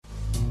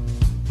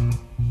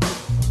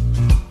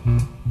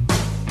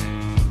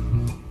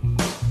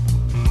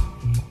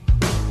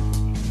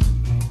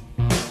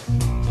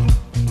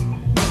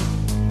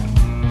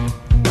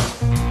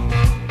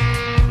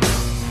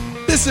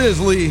This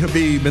is Lee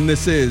Habib, and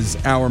this is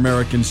Our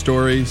American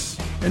Stories.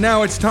 And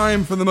now it's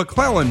time for the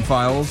McClellan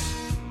Files,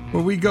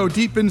 where we go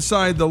deep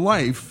inside the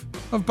life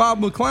of Bob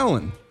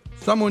McClellan,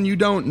 someone you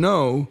don't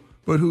know,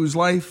 but whose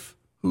life,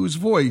 whose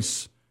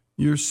voice,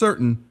 you're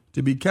certain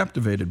to be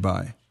captivated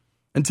by.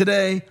 And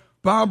today,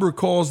 Bob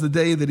recalls the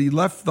day that he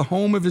left the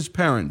home of his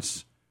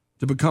parents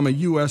to become a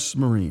U.S.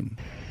 Marine.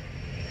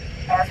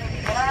 As we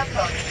begin our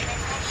approach, please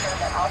make sure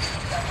that all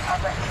systems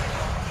are ready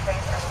to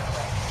trace our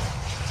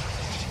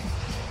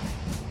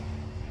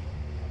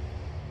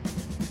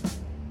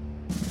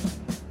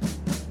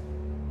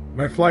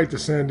My flight to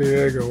San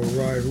Diego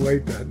arrived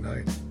late that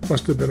night.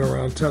 Must have been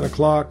around 10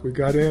 o'clock. We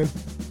got in.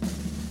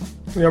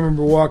 I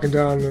remember walking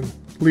down and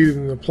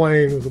leaving the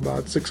plane with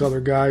about 6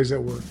 other guys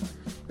that were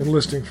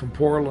enlisting from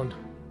Portland.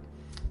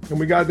 And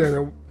we got there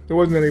and there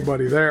wasn't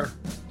anybody there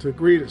to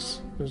greet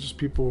us. It was just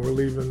people who were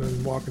leaving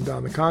and walking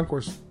down the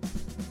concourse.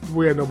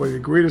 We had nobody to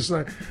greet us.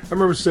 And I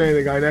remember saying to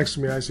the guy next to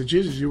me, I said,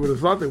 Jesus, you would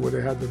have thought they would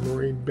have had the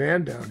Marine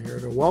band down here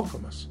to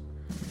welcome us.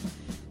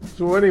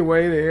 So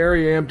anyway, the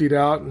area emptied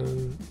out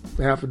and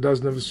half a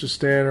dozen of us just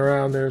standing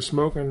around there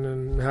smoking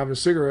and having a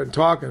cigarette and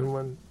talking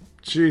when,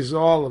 geez,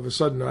 all of a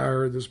sudden I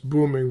heard this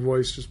booming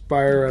voice just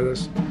fire at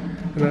us.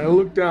 And I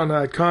looked down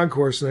that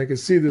concourse and I could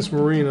see this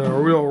Marine on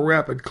a real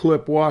rapid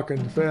clip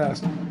walking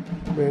fast.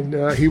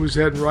 And he was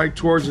heading right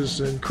towards us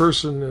and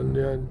cursing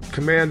and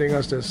commanding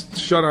us to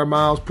shut our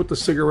mouths, put the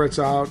cigarettes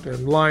out,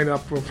 and line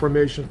up for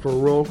formation for a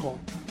roll call.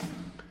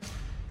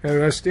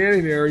 And I was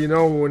standing there,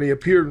 when he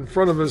appeared in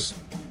front of us,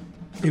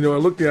 I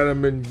looked at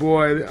him and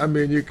boy,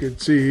 you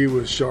could see he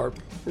was sharp,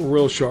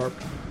 real sharp.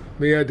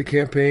 He had the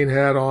campaign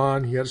hat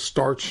on, he had a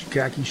starched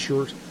khaki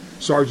shirt,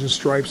 sergeant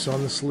stripes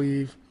on the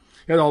sleeve.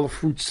 He had all the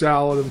fruit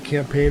salad and the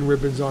campaign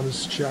ribbons on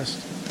his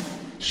chest.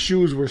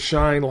 Shoes were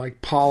shined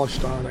like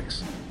polished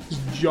onyx. His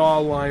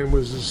jawline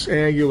was as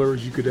angular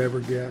as you could ever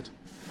get.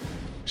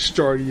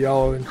 Started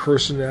yelling and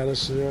cursing at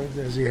us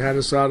as he had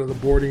us out of the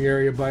boarding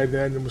area by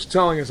then and was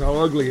telling us how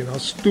ugly and how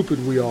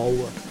stupid we all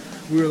were.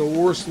 We were the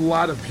worst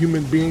lot of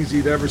human beings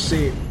he'd ever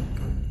seen.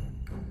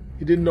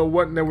 He didn't know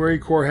what in the Marine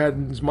Corps had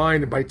in his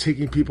mind by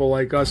taking people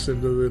like us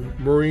into the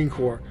Marine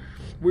Corps.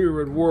 We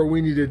were at war.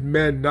 We needed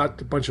men, not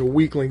a bunch of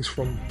weaklings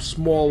from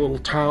small little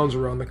towns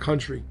around the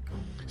country.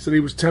 He said he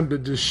was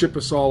tempted to ship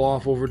us all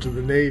off over to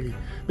the Navy.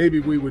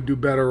 Maybe we would do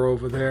better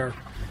over there.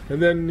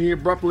 And then he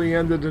abruptly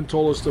ended and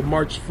told us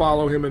to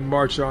follow him and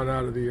march on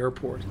out of the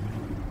airport.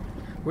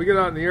 We get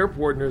out in the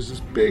airport and there's this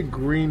big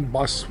green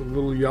bus with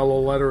little yellow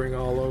lettering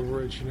all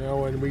over it,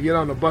 and we get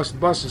on the bus. The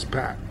bus is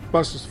packed. The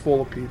bus is full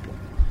of people.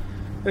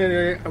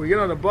 And we get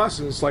on the bus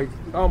and it's like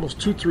almost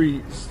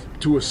 2-3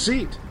 to a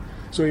seat.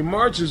 So he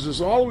marches us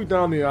all the way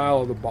down the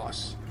aisle of the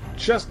bus,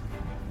 chest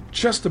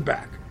to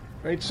back,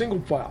 right,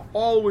 single file,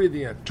 all the way to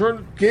the end.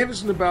 Gave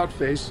us an about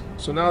face,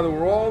 so now that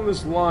we're all in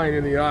this line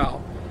in the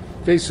aisle,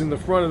 facing the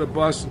front of the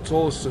bus, and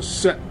told us to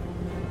sit.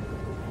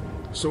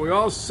 So we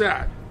all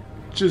sat,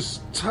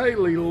 just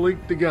tightly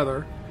linked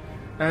together,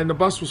 and the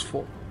bus was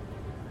full.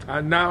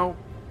 And now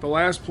the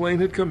last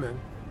plane had come in,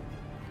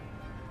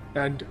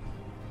 and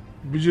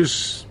we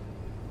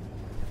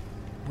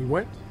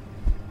went.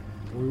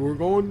 We were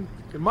going,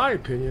 in my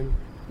opinion,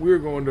 we were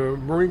going to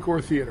Marine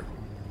Corps Theater.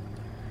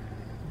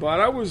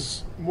 But I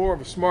was more of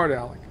a smart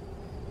aleck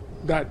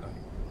that night.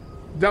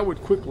 That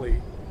would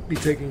quickly be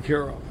taken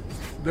care of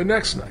the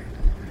next night.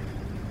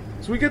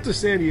 So we get to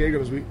San Diego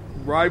as we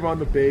arrive on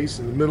the base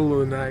in the middle of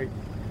the night.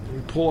 And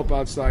we pull up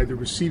outside the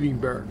receiving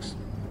barracks.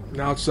 And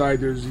outside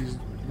there's these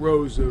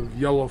rows of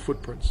yellow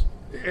footprints.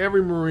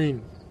 Every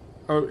Marine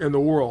in the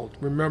world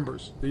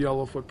remembers the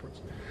yellow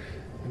footprints.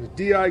 And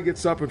the DI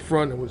gets up in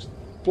front and was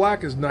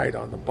black as night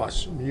on the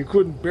bus. I mean, you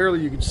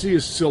could see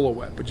his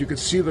silhouette, but you could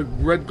see the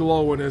red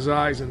glow in his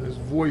eyes, and his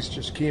voice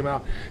just came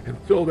out and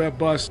filled that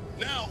bus.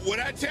 Now,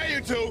 when I tell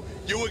you to,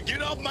 you will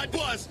get off my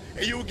bus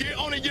and you will get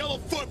on the yellow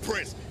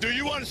footprints. Do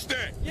you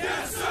understand?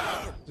 Yes,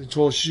 sir! They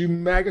told us, you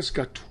maggots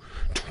got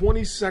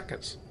 20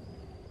 seconds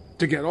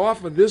to get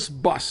off of this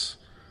bus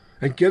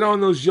and get on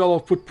those yellow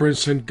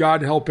footprints, and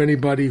God help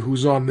anybody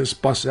who's on this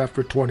bus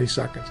after 20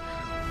 seconds.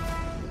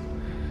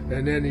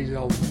 And then he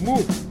yelled,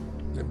 move!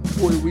 And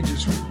boy, we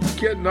just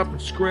getting up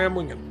and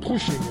scrambling and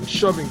pushing and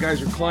shoving.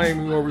 Guys are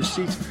climbing over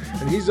seats,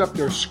 and he's up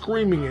there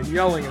screaming and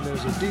yelling, and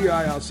there's a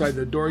DI outside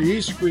the door.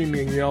 He's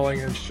screaming and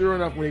yelling, and sure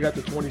enough, when he got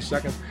to 20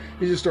 seconds,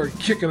 he just started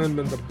kicking them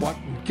in the butt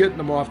and getting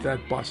them off that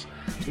bus.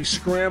 So we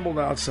scrambled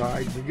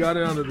outside. We got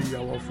onto the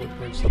yellow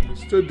footprints. We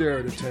stood there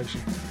at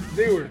attention.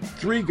 They were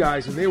 3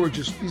 guys, and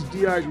these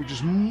DIs were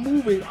just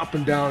moving up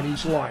and down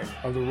each line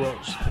of the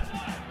rows,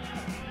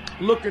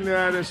 looking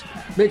at us,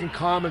 making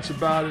comments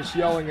about us,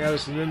 yelling at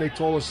us, and then they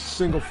told us to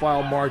single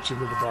file march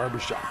into the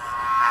barbershop.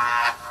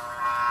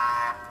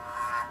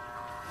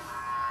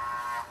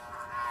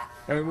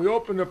 And we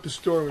opened up the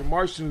store, and we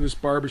marched into this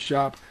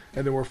barbershop,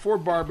 and there were 4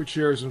 barber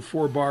chairs and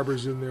 4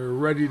 barbers in there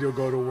ready to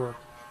go to work.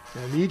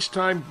 And each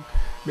time,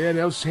 man,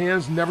 those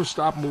hands never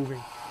stopped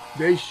moving.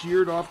 They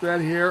sheared off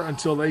that hair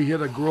until they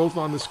hit a growth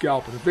on the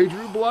scalp. And if they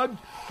drew blood,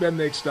 then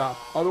they'd stop.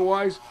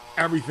 Otherwise,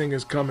 everything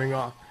is coming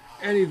off.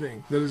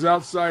 anything that is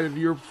outside of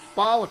your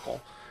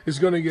follicle is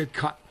going to get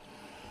cut.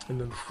 And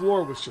then the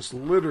floor was just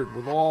littered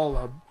with all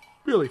the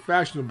really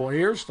fashionable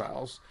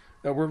hairstyles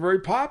that were very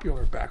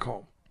popular back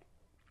home.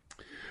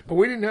 But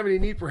we didn't have any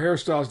need for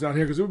hairstyles down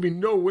here because there would be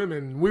no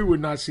women. We would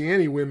not see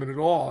any women at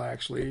all,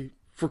 actually,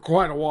 for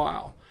quite a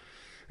while.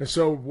 And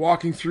so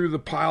walking through the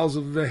piles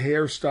of the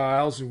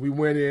hairstyles, and we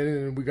went in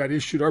and we got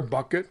issued our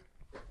bucket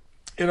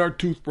and our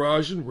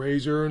toothbrush and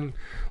razor and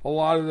a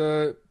lot of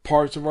the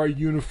parts of our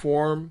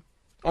uniform,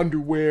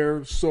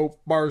 underwear, soap,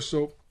 bar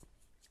soap.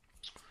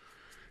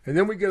 And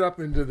then we get up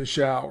into the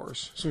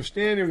showers. So we're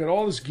standing there, we got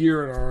all this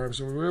gear in our arms,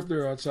 and we're up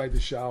there outside the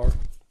shower.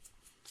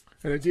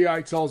 And the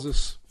DI tells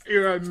us,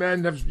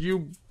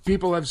 you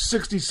people have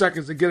 60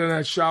 seconds to get in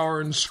that shower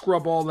and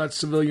scrub all that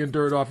civilian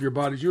dirt off your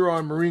bodies. You're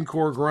on Marine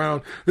Corps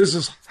ground. This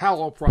is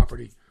hallowed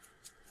property.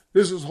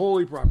 This is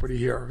holy property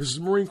here. This is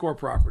Marine Corps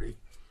property.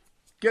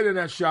 Get in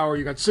that shower.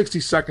 You got 60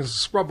 seconds to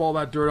scrub all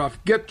that dirt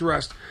off, get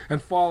dressed,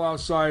 and fall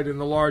outside in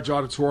the large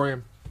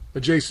auditorium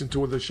adjacent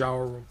to the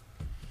shower room.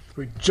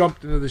 We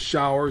jumped into the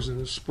showers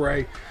and the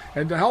spray.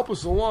 And to help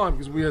us along,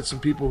 because we had some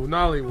people who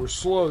not only were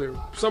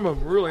slow, some of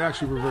them really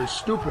actually were very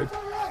stupid,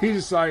 he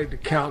decided to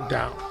count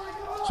down.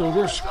 So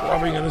we're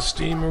scrubbing in the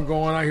steam, we're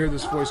going, I hear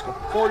this voice go,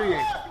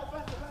 48,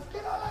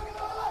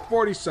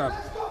 47,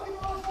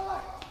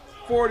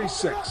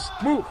 46,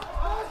 move,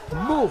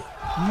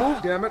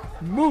 damn it,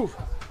 move,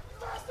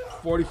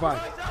 45,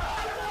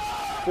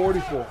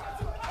 44,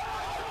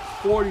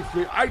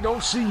 43, I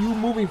don't see you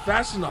moving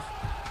fast enough.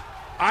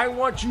 I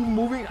want you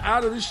moving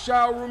out of this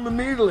shower room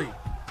immediately.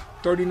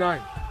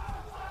 39,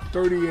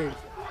 38,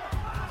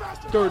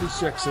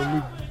 36, and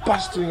we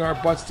busting our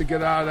butts to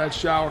get out of that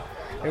shower.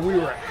 And we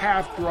were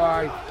half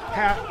dry,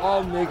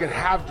 all naked,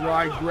 half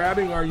dry,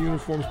 grabbing our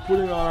uniforms,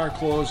 putting on our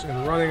clothes,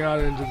 and running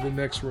out into the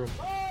next room.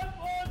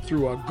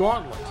 Through a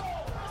gauntlet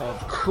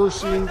of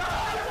cursing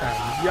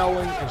and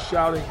yelling and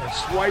shouting and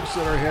swipes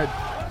at our head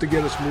to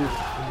get us moving.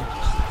 And we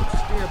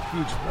just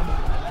stampedes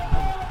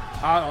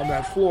out on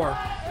that floor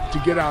to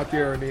get out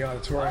there in the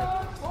auditorium.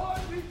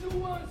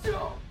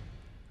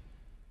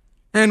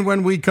 And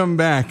when we come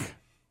back,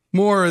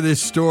 more of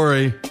this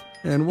story.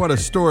 And what a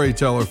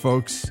storyteller,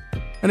 folks.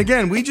 And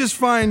again, we just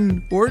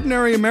find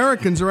ordinary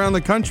Americans around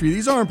the country.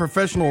 These aren't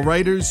professional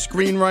writers,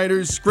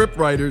 screenwriters, script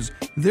writers.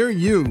 They're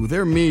you.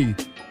 They're me.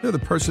 They're the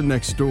person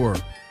next door.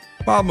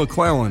 Bob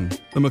McClellan,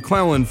 The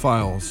McClellan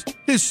Files.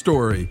 His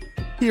story,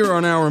 here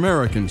on Our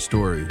American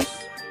Stories.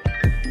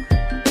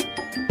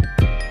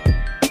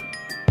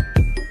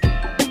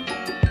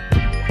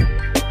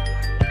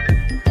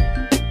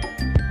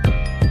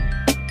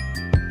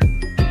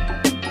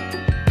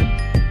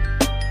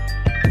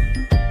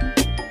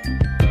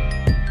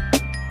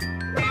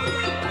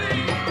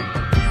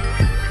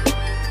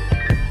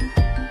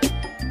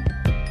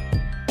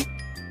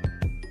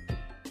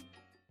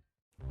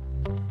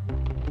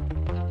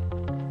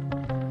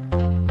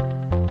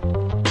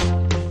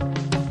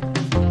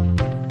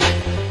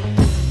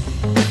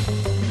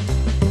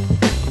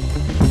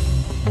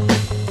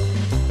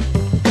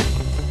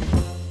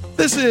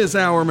 This is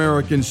Our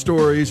American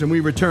Stories, and we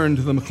return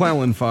to the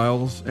McClellan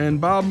Files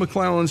and Bob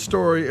McClellan's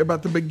story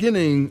about the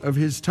beginning of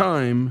his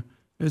time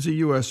as a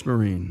U.S.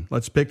 Marine.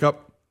 Let's pick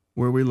up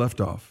where we left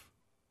off.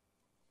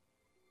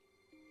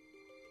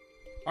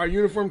 Our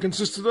uniform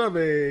consisted of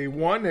a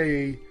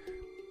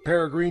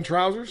pair of green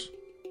trousers,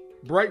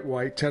 bright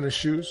white tennis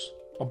shoes,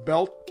 a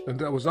belt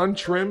that was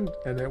untrimmed,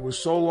 and it was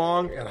so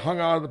long and hung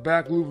out of the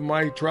back loop of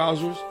my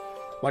trousers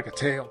like a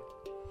tail.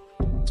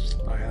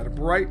 I had a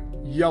bright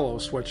yellow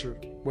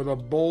sweatshirt with a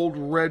bold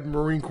red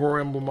Marine Corps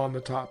emblem on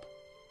the top.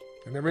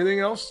 And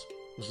everything else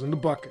was in the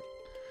bucket.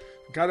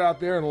 I got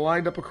out there and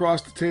lined up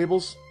across the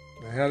tables.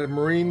 I had a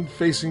Marine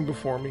facing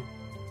before me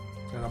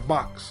and a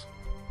box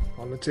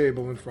on the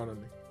table in front of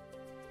me.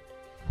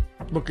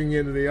 Looking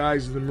into the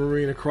eyes of the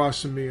Marine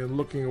across from me and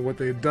looking at what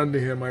they had done to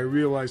him, I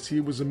realized he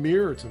was a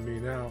mirror to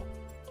me now.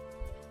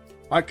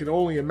 I could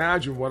only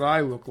imagine what I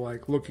looked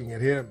like looking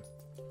at him.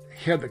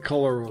 He had the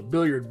color of a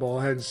billiard ball,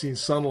 hadn't seen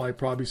sunlight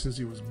probably since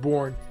he was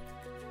born.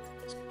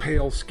 His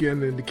pale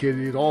skin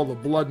indicated all the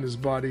blood in his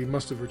body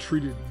must have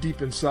retreated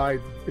deep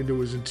inside into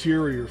his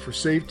interior for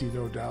safety,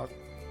 no doubt.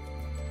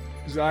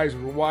 His eyes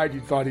were wide, you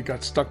thought he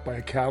got stuck by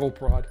a cattle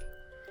prod.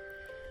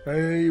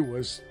 And he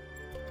was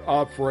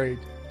afraid.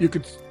 You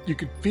could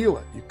feel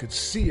it. You could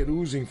see it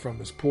oozing from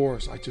his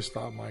pores. I just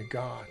thought, my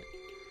God,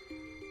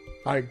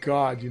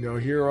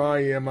 here I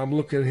am. I'm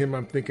looking at him.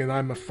 I'm thinking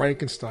I'm a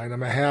Frankenstein.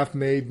 I'm a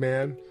half-made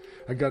man.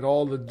 I got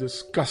all the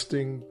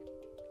disgusting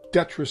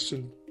detritus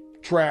and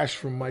trash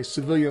from my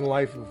civilian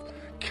life of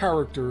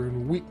character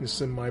and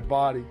weakness in my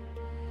body,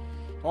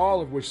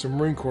 all of which the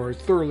Marine Corps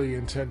thoroughly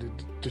intended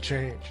to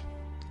change.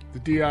 The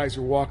DIs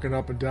were walking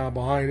up and down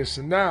behind us,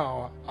 and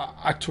now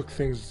I took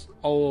things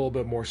a little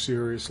bit more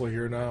seriously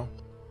here now.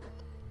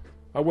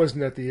 I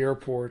wasn't at the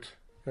airport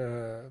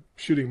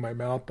shooting my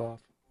mouth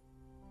off.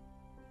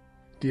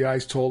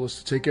 DIs told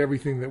us to take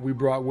everything that we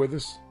brought with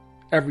us,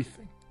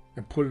 everything,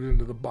 and put it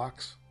into the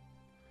box.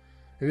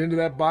 And into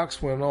that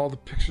box went all the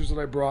pictures that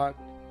I brought,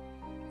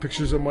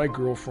 pictures of my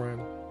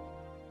girlfriend,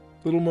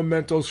 little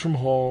mementos from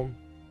home,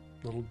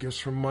 little gifts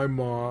from my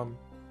mom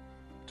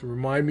to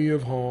remind me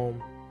of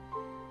home.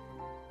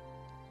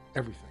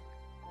 Everything.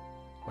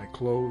 My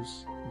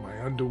clothes,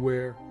 my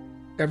underwear,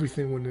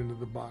 everything went into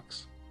the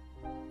box.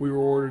 We were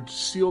ordered to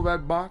seal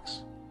that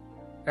box,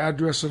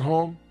 address at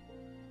home,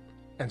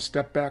 and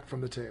step back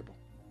from the table.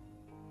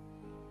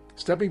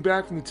 Stepping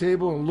back from the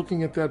table and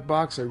looking at that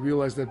box, I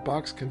realized that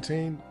box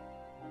contained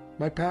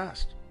my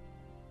past.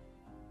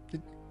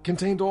 It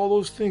contained all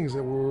those things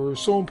that were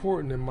so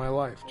important in my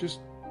life just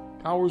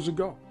hours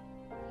ago.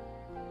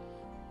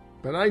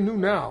 But I knew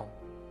now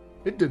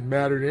it didn't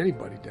matter to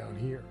anybody down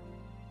here.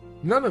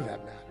 None of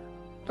that mattered.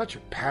 Not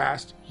your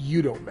past.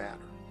 You don't matter.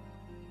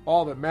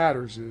 All that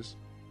matters is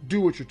do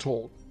what you're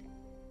told.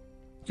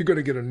 You're going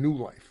to get a new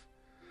life.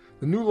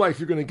 The new life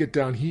you're going to get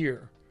down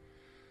here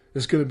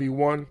is going to be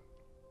one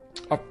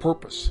of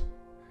purpose.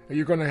 And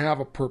you're going to have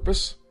a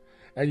purpose,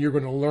 and you're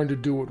going to learn to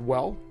do it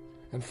well.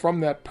 And from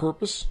that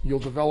purpose, you'll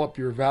develop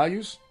your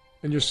values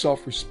and your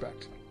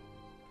self-respect.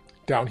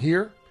 Down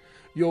here,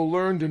 you'll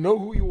learn to know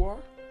who you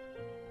are,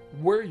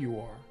 where you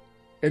are,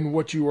 and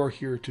what you are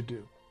here to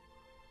do.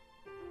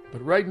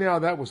 But right now,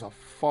 that was a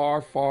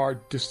far, far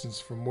distance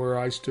from where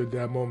I stood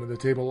that moment at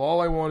the table. All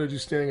I wanted to do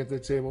standing at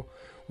that table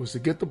was to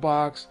get the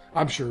box.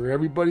 I'm sure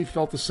everybody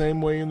felt the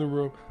same way in the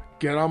room.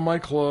 Get on my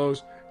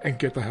clothes and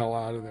get the hell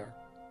out of there.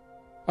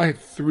 I had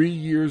 3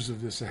 years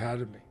of this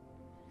ahead of me.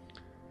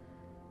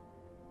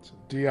 So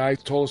DI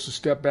told us to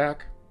step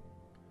back.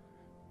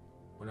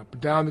 Went up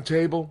and down the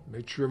table,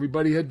 made sure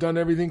everybody had done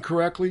everything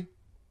correctly.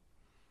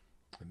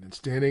 And then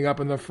standing up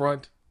in the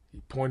front,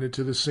 he pointed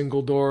to the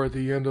single door at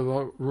the end of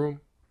the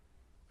room.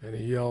 And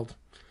he yelled,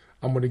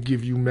 I'm going to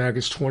give you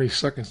maggots 20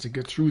 seconds to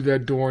get through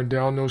that door and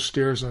down those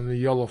stairs on the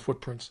yellow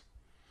footprints.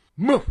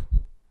 Move!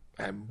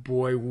 And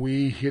boy,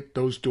 we hit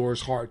those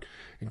doors hard.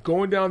 And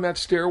going down that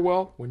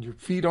stairwell, when your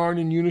feet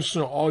aren't in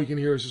unison, all you can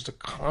hear is just a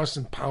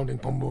constant pounding,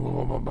 boom, boom,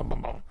 boom, boom, boom,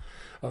 boom, boom,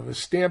 of a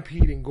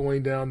stampeding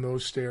going down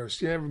those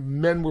stairs. Yeah,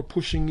 men were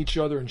pushing each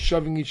other and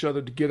shoving each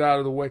other to get out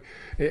of the way.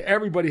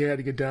 Everybody had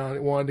to get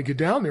down, wanted to get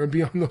down there and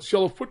be on those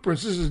yellow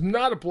footprints. This is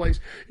not a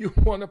place you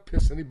want to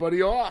piss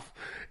anybody off.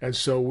 And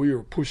so we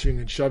were pushing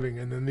and shoving.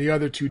 And then the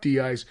other two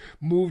DIs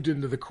moved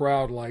into the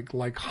crowd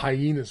like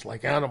hyenas,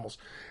 like animals.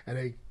 And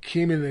they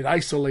came in, they'd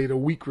isolate a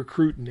weak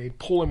recruit and they'd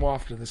pull him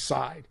off to the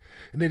side.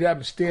 And they'd have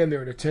him stand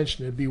there at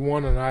attention. There'd be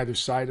one on either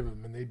side of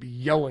him. And they'd be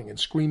yelling and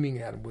screaming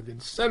at him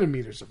within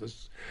centimeters of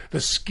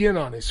the skin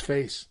on his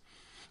face.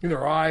 And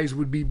their eyes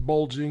would be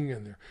bulging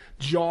and their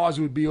jaws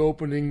would be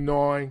opening,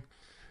 gnawing.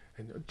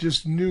 And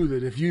just knew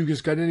that if you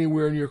just got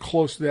anywhere near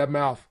close to that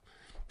mouth,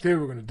 they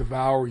were going to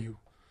devour you.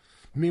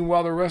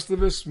 Meanwhile, the rest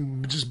of us,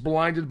 just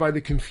blinded by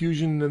the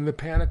confusion and the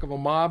panic of a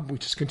mob, we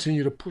just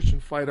continue to push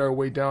and fight our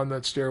way down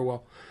that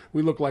stairwell.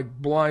 We look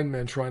like blind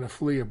men trying to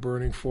flee a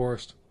burning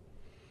forest.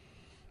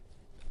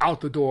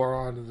 Out the door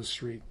onto the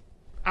street,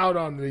 out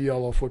on the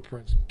yellow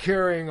footprints,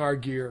 carrying our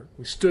gear.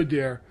 We stood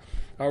there,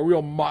 a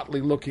real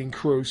motley-looking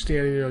crew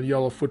standing on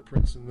yellow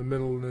footprints in the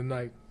middle of the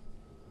night.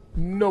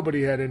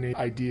 Nobody had any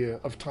idea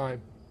of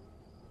time.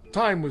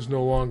 Time was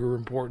no longer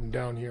important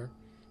down here.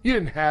 You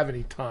didn't have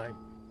any time.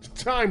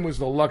 Time was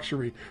the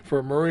luxury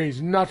for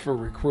Marines, not for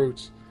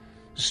recruits.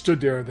 Stood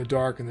there in the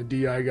dark, and the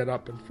DI got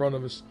up in front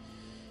of us.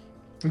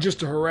 And just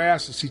to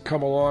harass us, he'd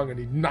come along and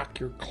he'd knock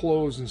your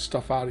clothes and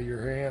stuff out of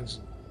your hands,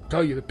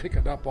 tell you to pick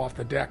it up off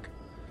the deck.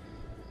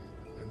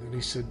 And then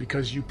he said,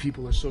 because you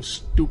people are so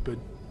stupid,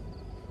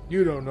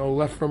 you don't know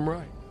left from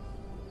right.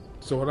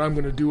 So what I'm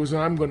going to do is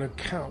I'm going to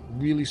count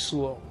really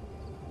slow.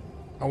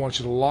 I want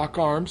you to lock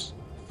arms,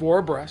 4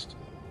 abreast,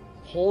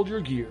 hold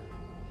your gear,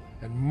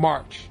 and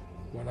march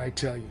when I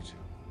tell you to.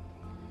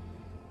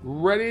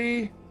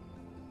 Ready,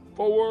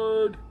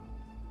 forward,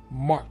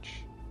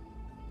 march.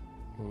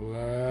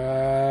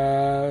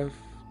 Left,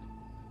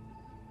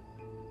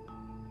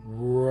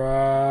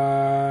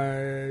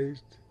 right,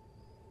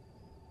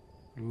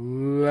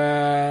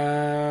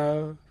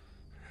 left.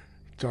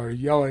 Started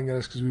yelling at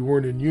us because we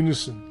weren't in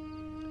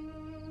unison.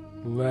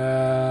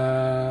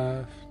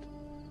 Left,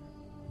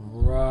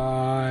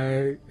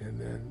 right, and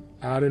then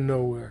out of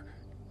nowhere,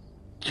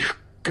 you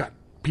got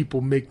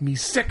people make me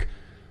sick.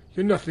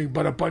 You're nothing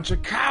but a bunch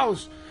of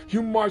cows.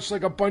 You march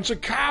like a bunch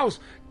of cows.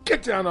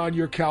 Get down on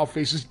your cow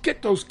faces.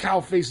 Get those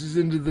cow faces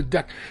into the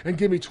deck and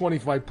give me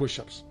 25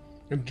 push-ups.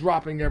 And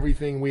dropping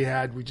everything we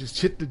had, we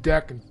just hit the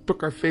deck and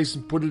took our face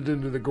and put it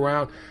into the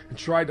ground and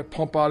tried to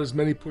pump out as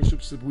many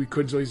push-ups as we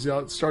could. So he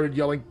started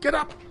yelling, get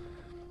up!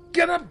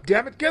 Get up,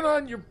 damn it! Get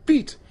on your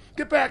feet!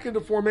 Get back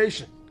into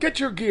formation! Get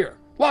your gear!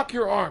 Lock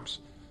your arms!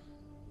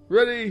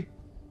 Ready?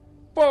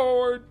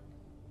 Forward!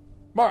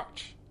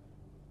 March!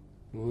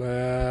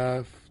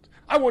 Left.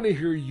 I want to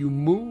hear you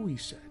moo, he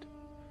said.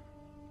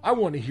 I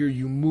want to hear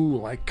you moo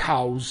like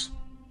cows.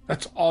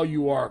 That's all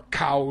you are,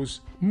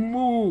 cows.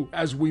 Moo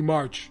as we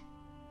march.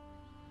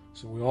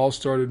 So we all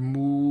started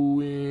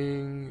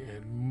mooing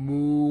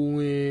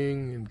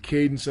and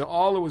cadence. And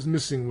all that was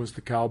missing was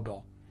the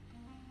cowbell.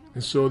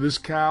 And so this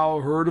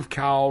herd of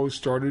cows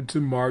started to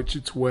march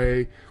its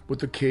way with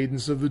the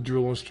cadence of the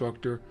drill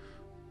instructor.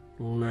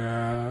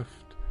 Left,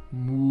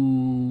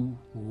 move,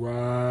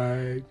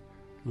 right,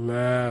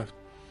 left,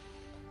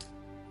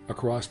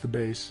 across the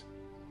base.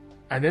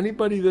 And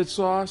anybody that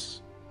saw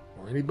us,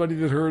 or anybody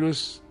that heard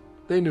us,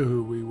 they knew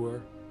who we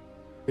were.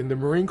 In the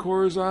Marine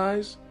Corps'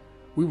 eyes,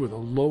 we were the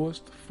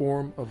lowest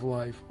form of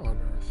life on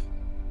Earth.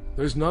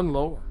 There's none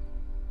lower.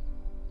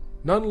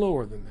 None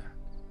lower than that.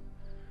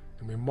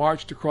 And we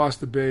marched across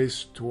the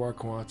base to our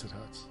Quonset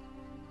huts.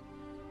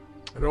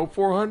 At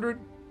 0400,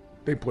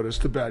 they put us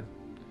to bed.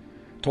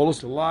 Told us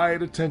to lie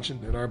at attention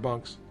in our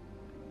bunks.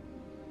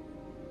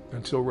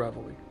 Until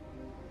Reveille.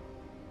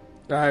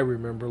 I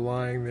remember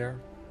lying there,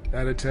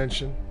 at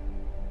attention,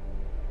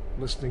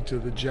 listening to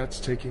the jets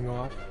taking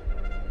off.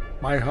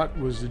 My hut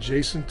was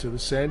adjacent to the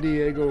San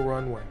Diego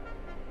runway.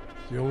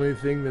 The only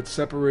thing that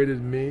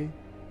separated me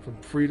from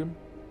freedom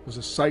was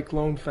a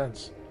cyclone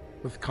fence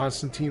with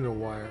concertina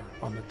wire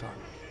on the top.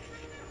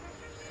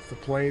 The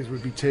planes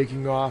would be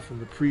taking off in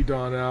the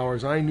pre-dawn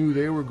hours. I knew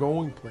they were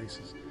going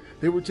places.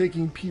 They were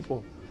taking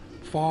people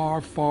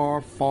far,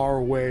 far, far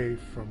away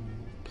from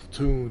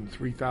platoon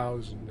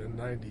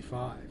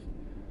 3095.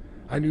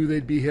 I knew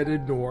they'd be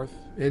headed north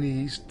and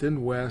east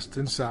and west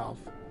and south.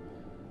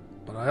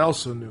 But I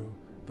also knew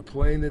the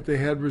plane that they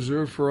had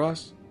reserved for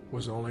us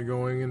was only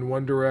going in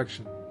one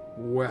direction,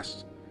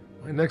 west.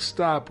 My next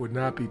stop would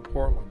not be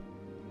Portland.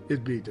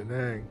 It'd be Da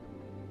Nang.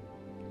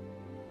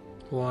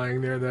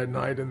 Lying there that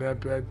night in that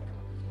bed,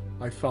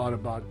 I thought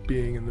about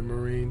being in the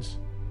Marines.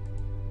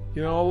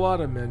 You know, a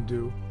lot of men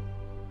do.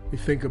 We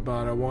think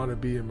about, I want to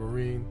be a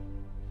Marine.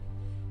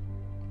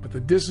 But the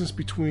distance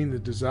between the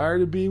desire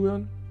to be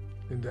one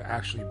and to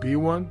actually be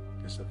one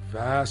is a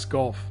vast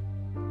gulf.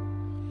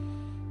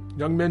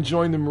 Young men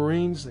join the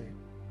Marines.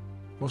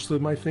 Most of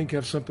them, I think,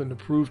 have something to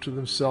prove to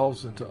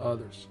themselves and to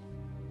others.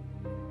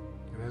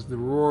 And as the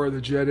roar of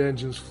the jet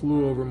engines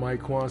flew over my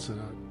Quonset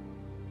hut,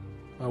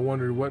 I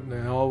wondered, what in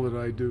the hell did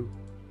I do?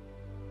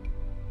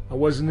 I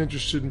wasn't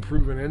interested in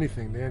proving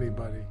anything to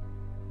anybody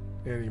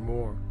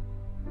anymore.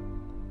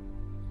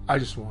 I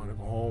just wanted to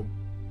go home.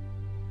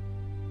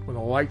 When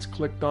the lights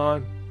clicked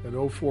on at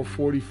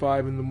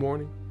 04:45 in the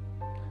morning,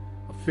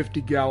 a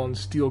 50-gallon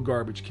steel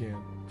garbage can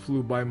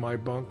flew by my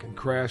bunk and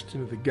crashed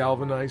into the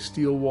galvanized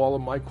steel wall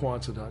of my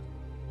Quonset hut,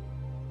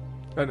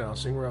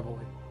 announcing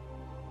Reveille.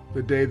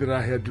 The day that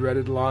I had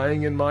dreaded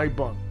lying in my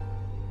bunk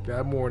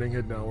that morning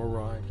had now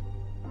arrived.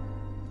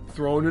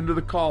 Thrown into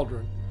the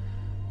cauldron,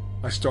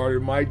 I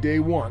started my day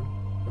one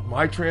of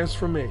my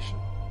transformation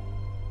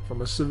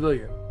from a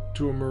civilian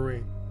to a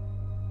Marine.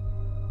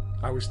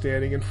 I was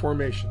standing in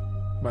formation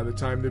by the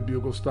time the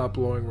bugle stopped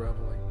blowing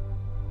Reveille.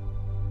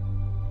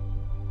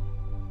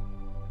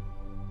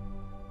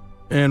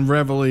 And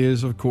Reveille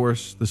is, of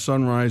course, the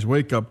sunrise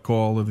wake-up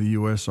call of the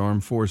U.S.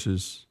 Armed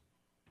Forces.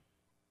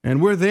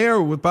 And we're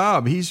there with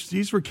Bob.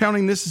 He's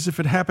recounting this as if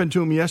it happened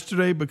to him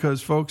yesterday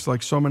because, folks,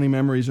 like so many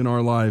memories in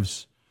our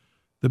lives,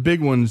 the big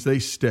ones, they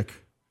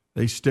stick.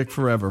 They stick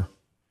forever.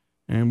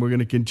 And we're going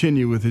to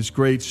continue with his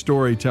great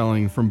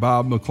storytelling from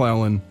Bob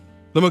McClellan.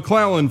 The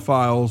McClellan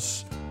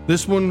Files.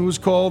 This one was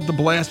called The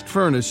Blast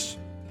Furnace.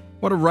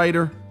 What a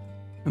writer.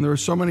 And there are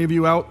so many of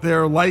you out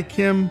there like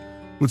him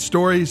with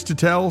stories to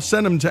tell.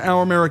 Send them to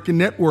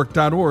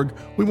ouramericannetwork.org.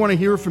 We want to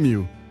hear from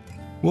you.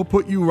 We'll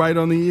put you right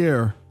on the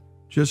air,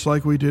 just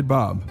like we did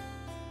Bob.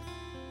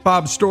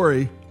 Bob's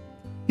story,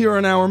 here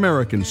on Our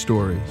American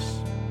Stories.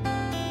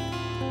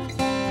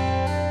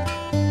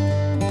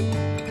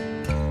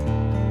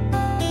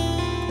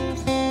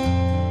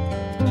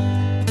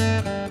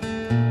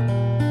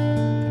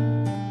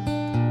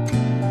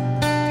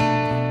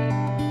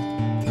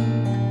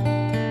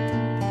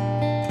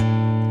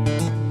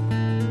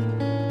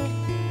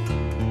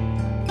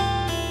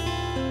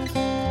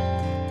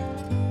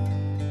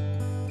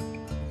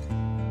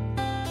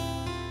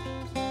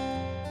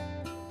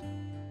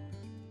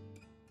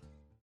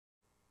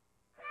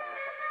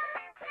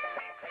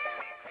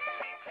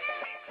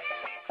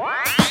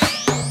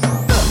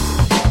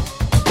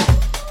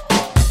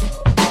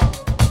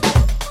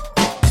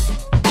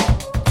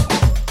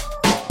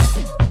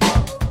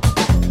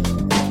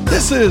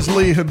 This is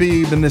Lee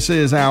Habib, and this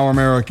is Our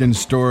American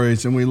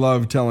Stories, and we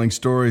love telling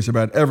stories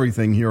about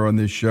everything here on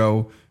this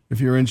show.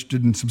 If you're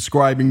interested in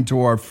subscribing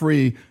to our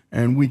free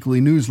and weekly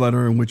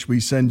newsletter in which we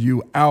send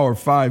you our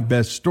 5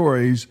 best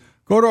stories,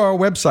 go to our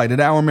website at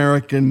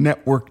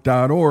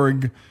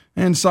ouramericannetwork.org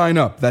and sign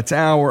up. That's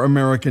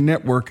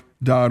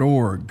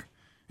ouramericannetwork.org.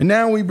 And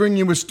now we bring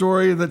you a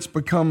story that's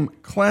become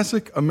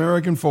classic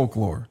American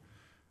folklore.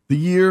 The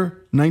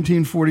year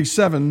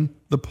 1947,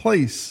 the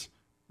place,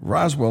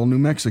 Roswell, New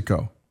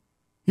Mexico.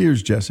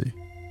 Here's Jesse.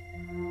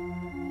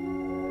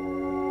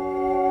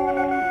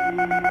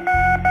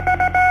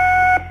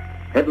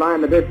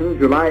 Headline edition,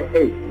 July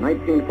 8,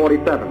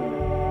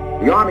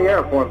 1947. The Army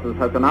Air Forces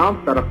has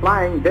announced that a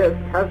flying disc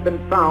has been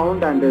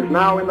found and is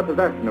now in the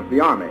possession of the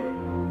Army.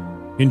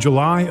 In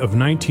July of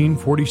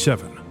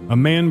 1947, a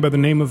man by the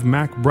name of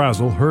Mac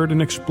Brazel heard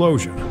an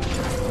explosion.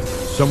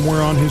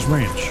 somewhere on his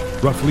ranch,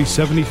 roughly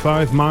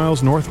 75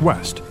 miles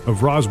northwest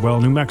of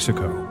Roswell, New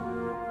Mexico.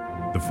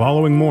 The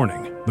following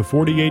morning, the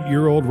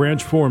 48-year-old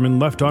ranch foreman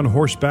left on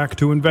horseback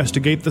to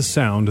investigate the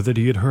sound that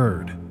he had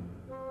heard.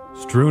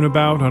 Strewn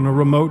about on a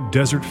remote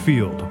desert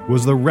field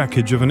was the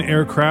wreckage of an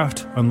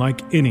aircraft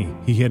unlike any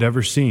he had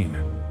ever seen.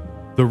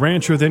 The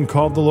rancher then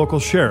called the local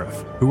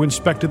sheriff, who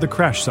inspected the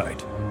crash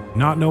site.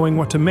 Not knowing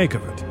what to make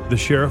of it, the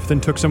sheriff then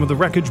took some of the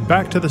wreckage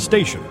back to the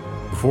station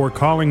before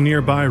calling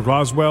nearby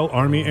Roswell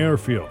Army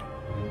Airfield.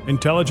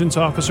 Intelligence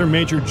Officer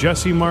Major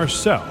Jesse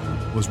Marcel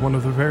was one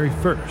of the very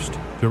first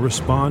to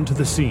respond to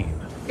the scene.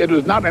 It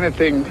was not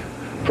anything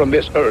from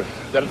this earth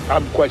that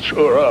I'm quite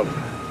sure of,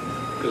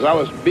 because I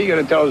was, being an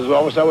intelligence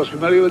officer, I was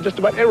familiar with just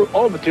about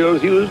all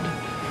materials used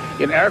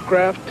in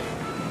aircraft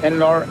and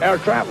in our air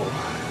travel.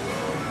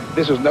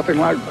 This is nothing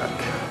like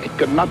that. It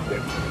could not be.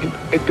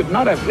 It could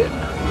not have been.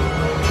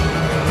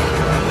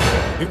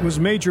 It was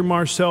Major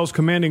Marcel's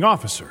commanding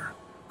officer,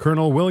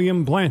 Colonel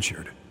William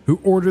Blanchard, who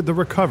ordered the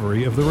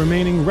recovery of the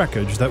remaining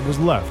wreckage that was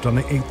left on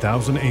the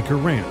 8,000-acre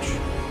ranch.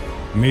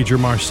 Major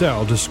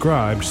Marcel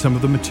described some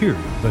of the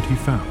material that he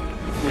found.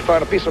 We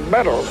found a piece of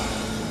metal,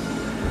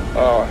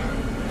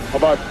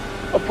 about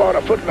a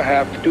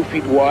 1.5 to 2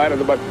 feet wide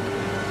and about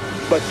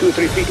 2 or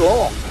 3 feet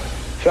long.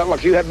 Felt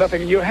like you had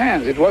nothing in your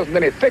hands. It wasn't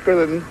any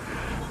thicker than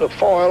the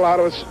foil out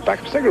of a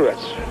pack of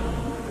cigarettes.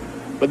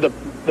 But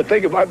the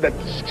thing about that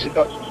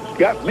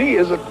got me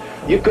is that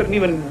you couldn't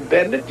even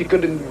bend it, you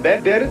couldn't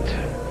dead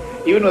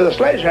it. Even with a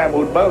sledgehammer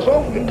would bounce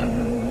off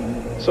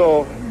it.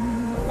 So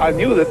I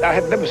knew that I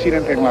had never seen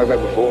anything like that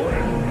before.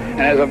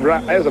 And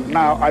as of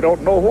now, I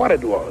don't know what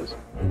it was.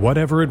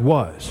 Whatever it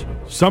was,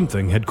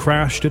 something had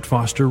crashed at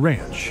Foster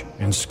Ranch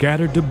and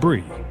scattered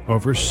debris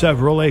over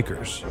several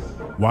acres.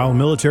 While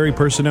military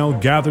personnel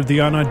gathered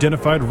the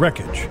unidentified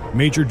wreckage,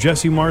 Major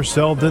Jesse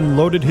Marcel then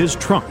loaded his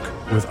trunk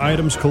with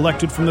items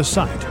collected from the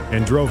site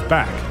and drove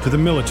back to the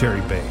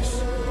military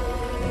base.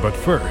 But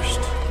first,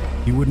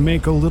 he would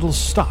make a little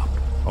stop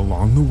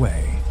along the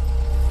way.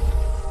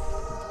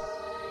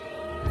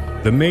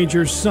 The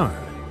Major's son,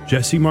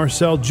 Jesse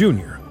Marcel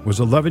Jr., was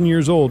 11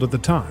 years old at the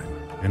time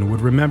and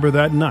would remember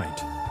that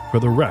night for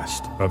the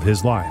rest of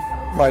his life.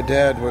 My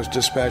dad was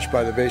dispatched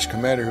by the base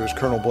commander, who was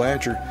Colonel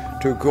Blanchard,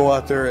 to go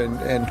out there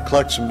and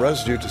collect some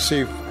residue to see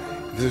if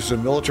this was a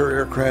military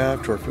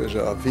aircraft or if it was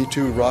a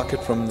V-2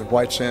 rocket from the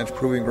White Sands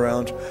Proving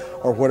Grounds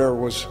or whatever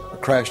was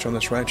crashed on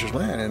this rancher's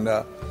land.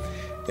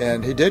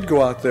 And he did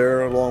go out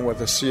there along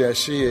with a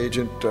CIC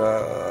agent,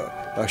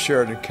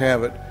 Sheridan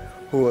Cabot,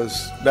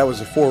 that was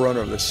the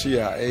forerunner of the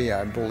CIA,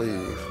 I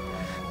believe.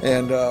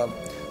 And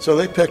so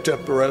they picked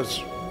up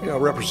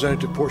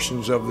representative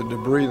portions of the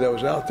debris that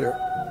was out there.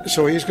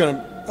 So he's going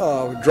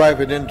to drive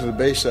it into the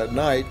base that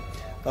night.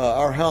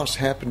 Our house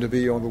happened to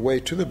be on the way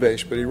to the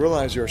base, but he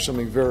realized there was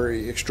something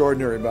very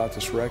extraordinary about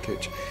this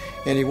wreckage.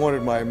 And he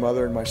wanted my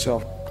mother and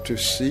myself to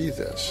see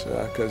this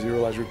because he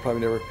realized we'd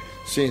probably never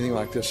see anything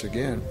like this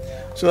again.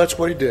 So that's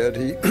what he did.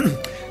 He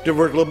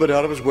diverted a little bit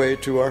out of his way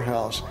to our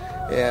house,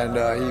 and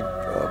he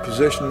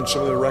positioned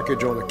some of the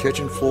wreckage on the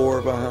kitchen floor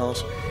of our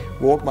house,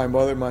 woke my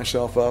mother and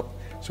myself up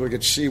so we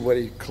could see what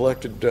he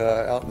collected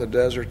out in the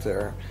desert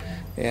there.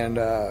 And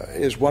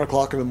it was 1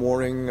 o'clock in the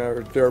morning,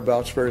 or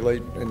thereabouts, very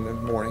late in the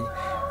morning.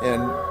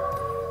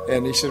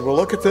 And he said, well,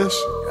 look at this.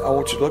 I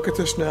want you to look at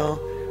this now.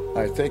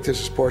 I think this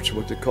is parts of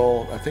what they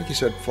call, I think he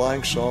said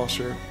flying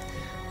saucer.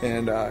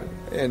 And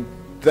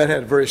that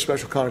had a very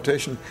special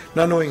connotation,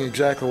 not knowing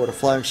exactly what a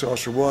flying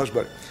saucer was,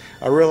 but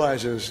I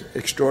realized it was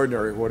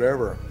extraordinary,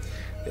 whatever.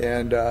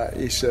 And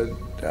he said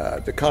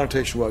the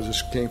connotation was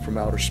this came from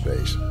outer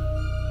space.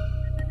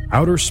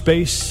 Outer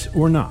space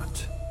or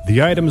not,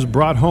 the items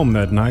brought home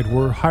that night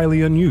were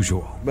highly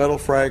unusual. Metal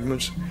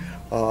fragments,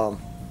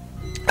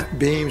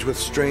 beams with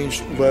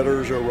strange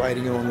letters or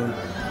writing on them.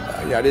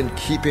 I didn't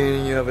keep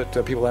any of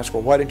it. People ask,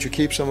 well, why didn't you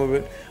keep some of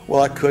it?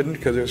 Well, I couldn't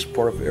because it was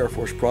part of Air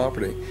Force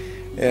property.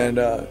 And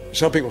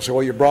some people say,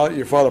 well,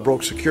 your father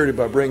broke security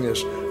by bringing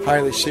this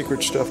highly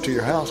secret stuff to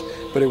your house,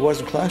 but it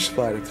wasn't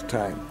classified at the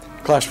time.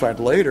 Classified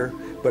later,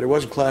 but it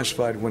wasn't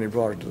classified when he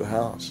brought it to the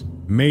house.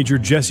 Major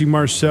Jesse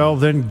Marcel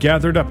then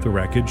gathered up the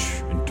wreckage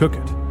and took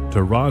it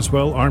to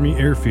Roswell Army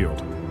Airfield.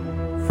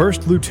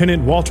 First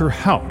Lieutenant Walter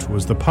Hout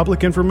was the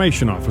public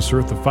information officer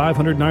at the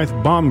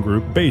 509th Bomb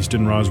Group based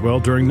in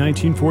Roswell during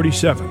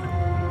 1947.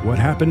 What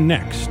happened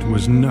next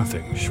was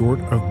nothing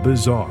short of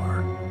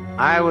bizarre.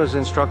 I was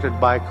instructed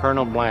by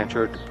Colonel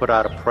Blanchard to put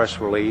out a press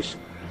release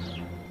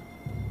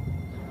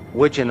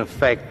which in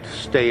effect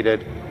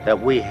stated that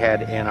we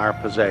had in our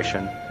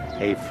possession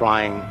a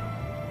flying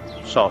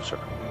saucer.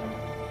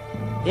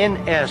 In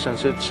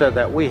essence, it said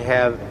that we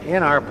have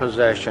in our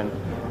possession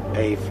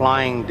a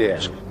flying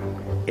disc.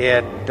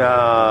 It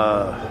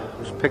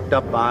was picked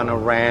up on a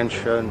ranch,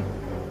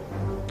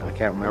 I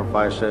can't remember if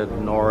I said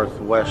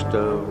northwest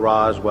of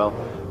Roswell,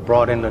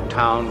 brought into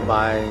town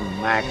by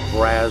Mac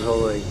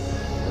Brazel,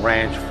 the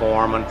ranch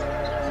foreman,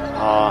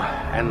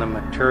 and the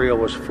material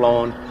was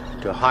flown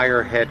to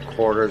higher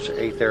headquarters,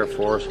 8th Air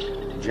Force,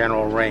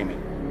 General Ramey.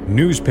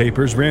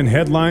 Newspapers ran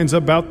headlines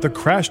about the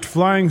crashed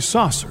flying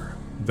saucer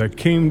that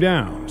came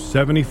down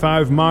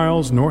 75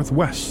 miles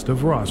northwest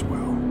of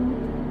Roswell.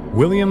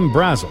 William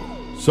Brazel,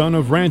 son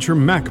of rancher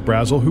Mac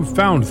Brazel, who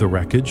found the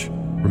wreckage,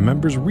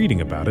 remembers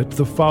reading about it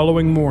the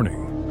following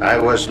morning. I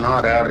was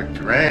not out at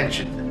the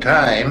ranch at the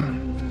time,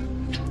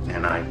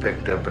 and I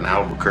picked up an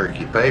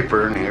Albuquerque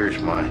paper, and here's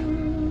my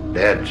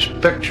dad's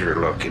picture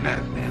looking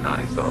at me, and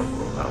I thought,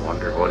 well, I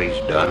wonder what he's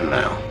done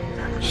now.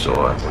 So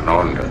I went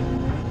on to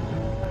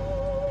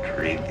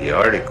read the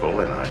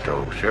article, and I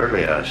told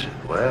Shirley, I said,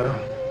 well,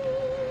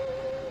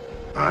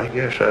 I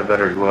guess I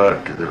better go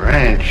out to the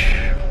ranch,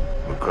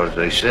 because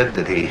they said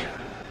that the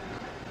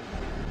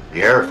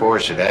Air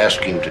Force had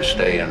asked him to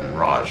stay in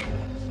Roswell.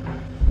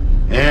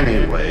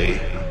 Anyway,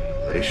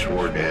 they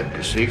swore dead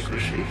to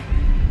secrecy,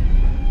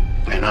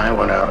 and I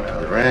went out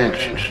to the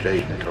ranch and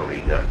stayed until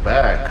he got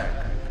back,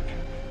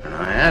 and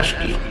I asked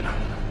him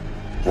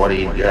what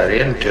he got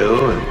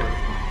into,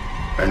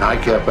 and I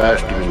kept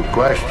asking him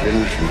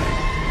questions, and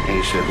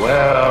he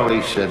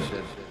said,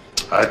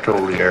 I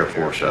told the Air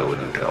Force I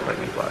wouldn't tell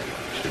anybody.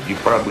 He said, you're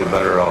probably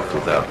better off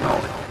without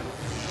knowing.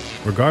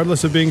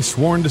 Regardless of being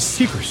sworn to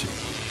secrecy,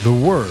 the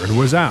word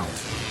was out,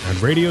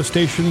 and radio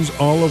stations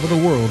all over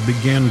the world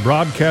began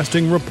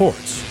broadcasting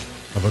reports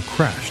of a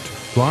crashed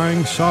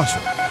flying saucer.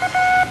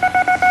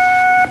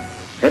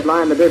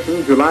 Headline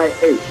edition, July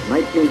 8,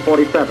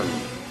 1947.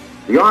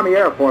 The Army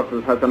Air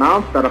Forces has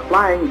announced that a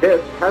flying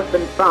disc has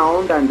been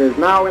found and is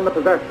now in the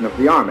possession of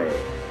the Army.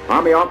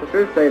 Army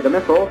officers say the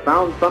missile,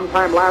 found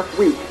sometime last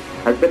week,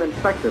 has been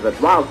inspected at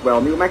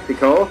Roswell, New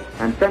Mexico,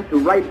 and sent to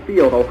Wright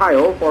Field,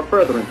 Ohio, for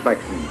further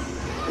inspection.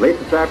 Late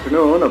this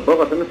afternoon, a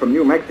bulletin from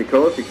New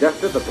Mexico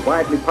suggested that the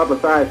widely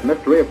publicized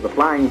mystery of the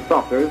flying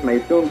saucers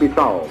may soon be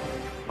solved.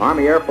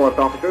 Army Air Force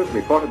officers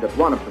reported that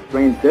one of the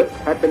strange discs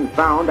had been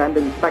found and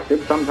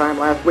inspected sometime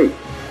last week.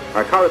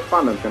 Our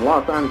correspondents in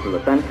Los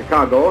Angeles and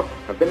Chicago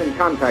have been in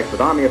contact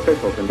with Army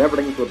officials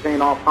endeavoring to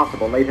obtain all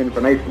possible late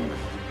information.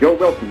 Joe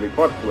Wilson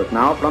reports to us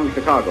now from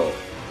Chicago.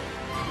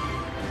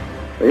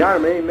 The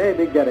Army may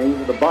be getting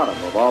to the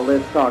bottom of all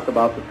this talk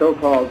about the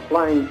so-called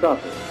flying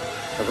saucers.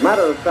 As a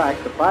matter of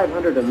fact, the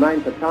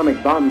 509th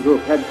Atomic Bomb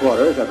Group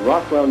headquarters at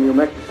Roswell, New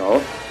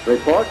Mexico,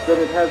 reports that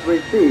it has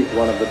received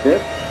one of the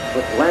discs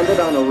which landed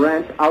on a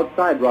ranch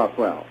outside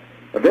Roswell.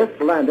 The disc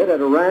landed at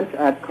a ranch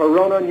at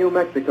Corona, New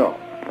Mexico,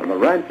 and the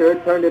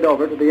rancher turned it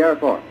over to the Air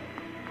Force.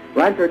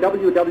 Rancher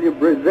W.W.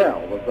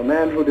 Brazell was the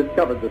man who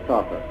discovered the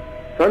saucer.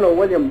 Colonel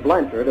William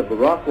Blanchard of the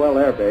Roswell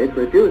Air Base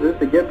refuses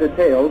to give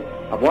details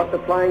of what the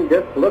flying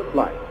disc looks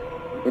like.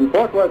 In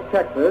Fort Worth,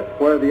 Texas,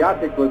 where the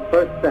object was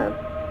first sent,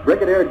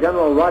 Brigadier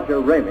General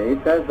Roger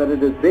Ramey says that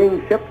it is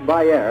being shipped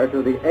by air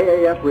to the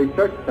AAF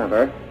Research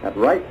Center at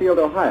Wright Field,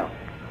 Ohio.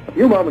 A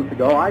few moments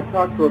ago, I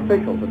talked to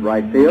officials at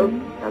Wright Field,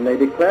 and they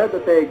declared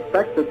that they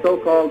expect the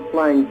so-called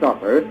flying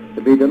saucer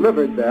to be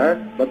delivered there,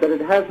 but that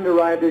it hasn't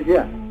arrived as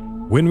yet.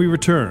 When we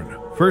return,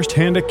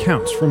 first-hand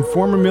accounts from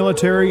former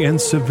military and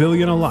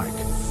civilian alike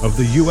of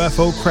the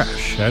UFO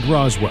crash at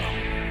Roswell.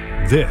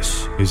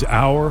 This is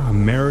Our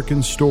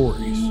American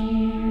Stories.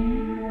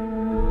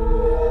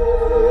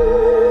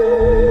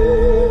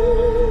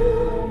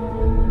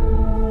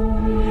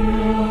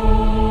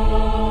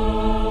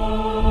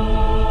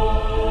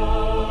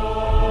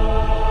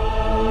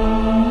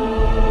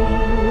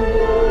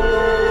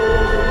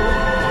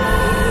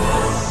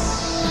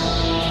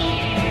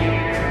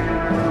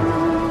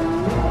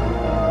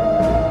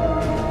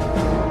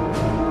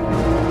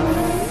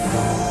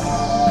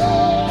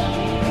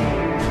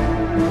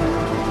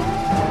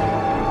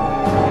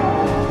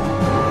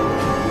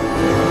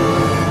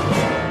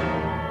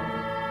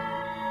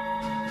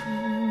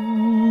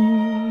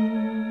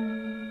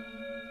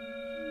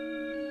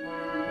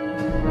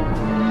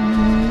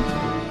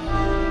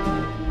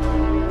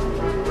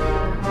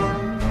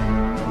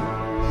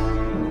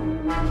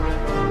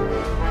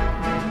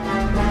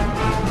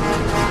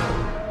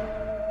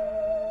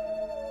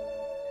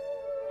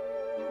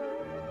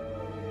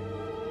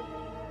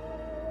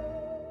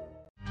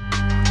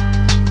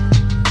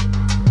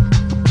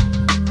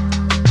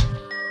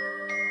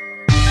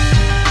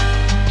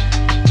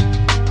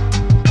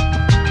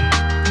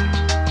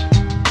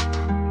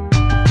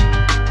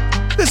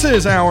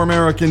 This is Our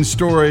American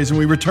Stories, and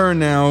we return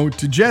now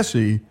to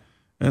Jesse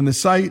and the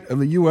site of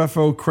the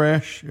UFO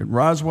crash at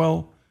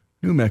Roswell,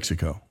 New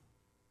Mexico.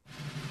 The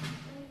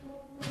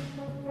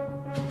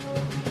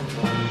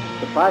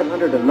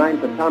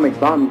 509th Atomic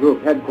Bomb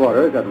Group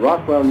headquarters at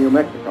Roswell, New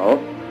Mexico,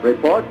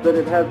 reports that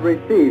it has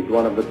received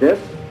one of the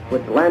discs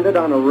which landed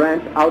on a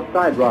ranch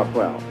outside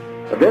Roswell.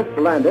 The disc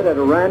landed at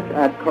a ranch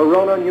at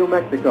Corona, New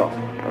Mexico,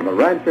 and the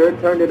rancher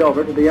turned it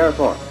over to the Air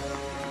Force.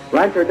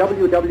 Rancher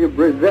W.W.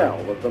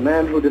 Brazell was the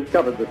man who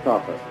discovered the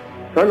saucer.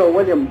 Colonel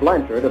William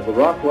Blanchard of the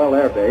Roswell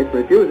Air Base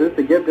refuses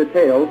to give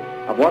details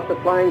of what the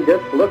flying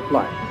disc looks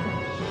like.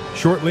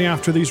 Shortly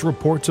after these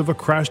reports of a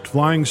crashed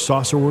flying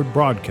saucer were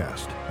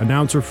broadcast,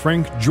 announcer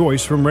Frank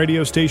Joyce from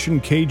radio station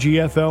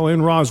KGFL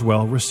in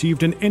Roswell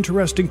received an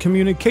interesting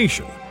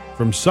communication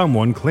from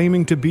someone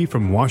claiming to be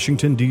from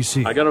Washington,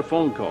 D.C. I got a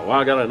phone call. Well,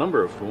 I got a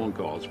number of phone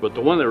calls, but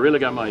the one that really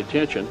got my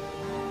attention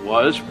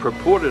was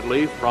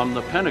purportedly from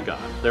the Pentagon.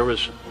 There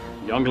was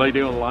a young lady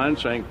on the line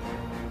saying,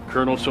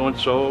 Colonel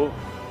so-and-so,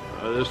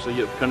 this is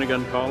the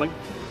Pentagon calling.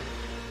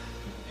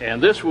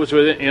 And this was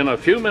within a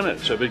few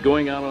minutes of it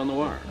going out on the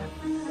wire.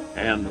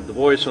 And the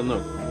voice on the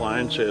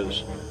line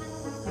says,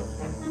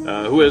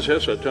 who is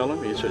this? I tell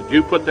him. He said,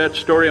 you put that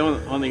story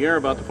on the air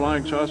about the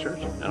flying saucers?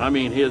 And I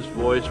mean, his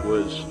voice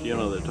was,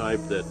 the type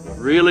that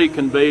really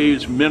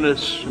conveys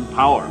menace and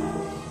power.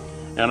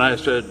 And I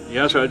said,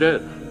 yes, I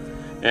did.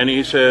 And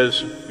he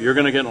says, you're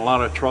going to get in a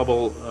lot of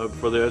trouble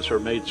for this, or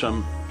made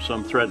some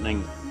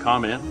threatening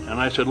comment. And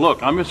I said,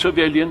 look, I'm a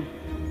civilian.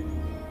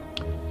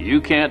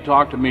 You can't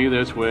talk to me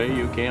this way.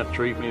 You can't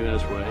treat me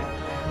this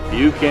way.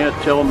 You can't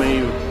tell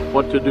me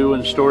what to do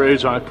in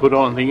stories I put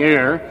on the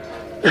air.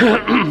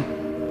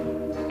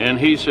 And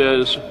he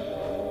says,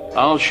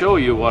 I'll show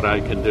you what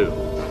I can do.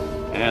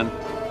 And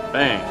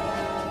bang,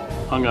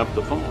 hung up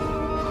the phone.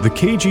 The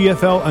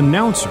KGFL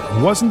announcer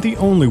wasn't the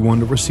only one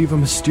to receive a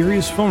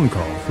mysterious phone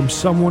call from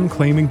someone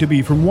claiming to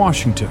be from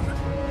Washington.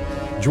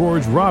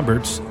 George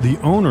Roberts, the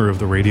owner of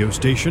the radio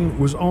station,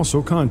 was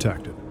also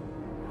contacted.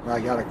 I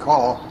got a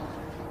call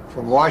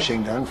from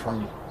Washington,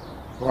 from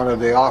one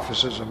of the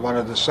offices of one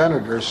of the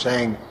senators,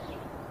 saying,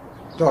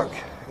 look,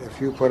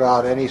 if you put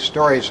out any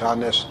stories on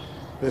this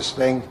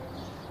thing,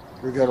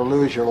 you're going to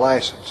lose your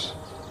license.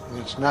 And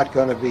it's not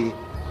going to be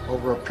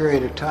over a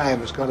period of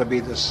time. It's going to be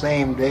the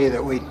same day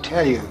that we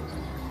tell you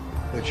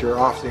that you're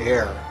off the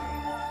air.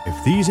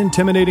 If these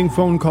intimidating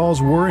phone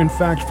calls were in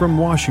fact from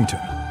Washington,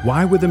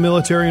 why would the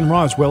military in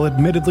Roswell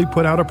admittedly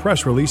put out a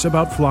press release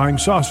about flying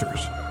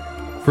saucers?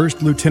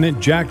 First Lieutenant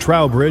Jack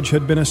Trowbridge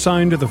had been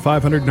assigned to the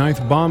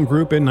 509th Bomb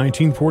Group in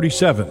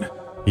 1947.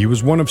 He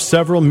was one of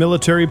several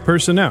military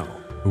personnel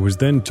who was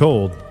then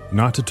told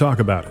not to talk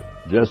about it.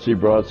 Jesse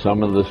brought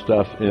some of the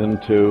stuff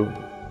into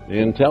the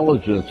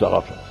intelligence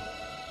office.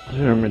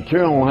 Their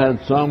material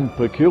had some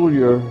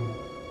peculiar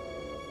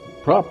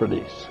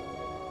properties.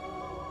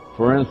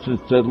 For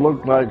instance, it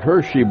looked like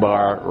Hershey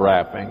bar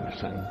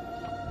wrappings,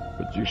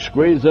 but you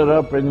squeeze it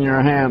up in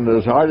your hand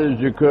as hard as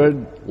you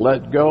could,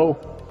 let go,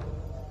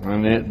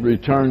 and it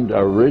returned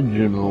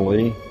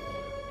originally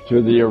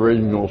to the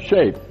original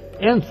shape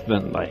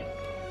instantly.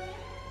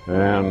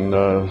 And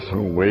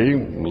so we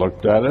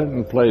looked at it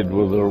and played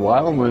with it a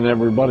while, and then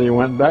everybody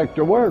went back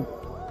to work.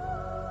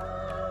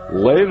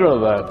 Later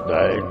that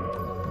day,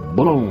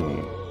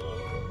 boom,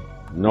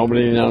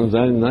 nobody knows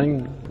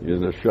anything,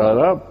 you just shut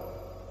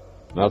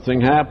up,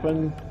 nothing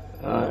happened,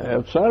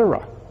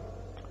 etc.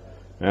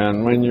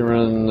 And when you're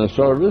in the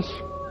service,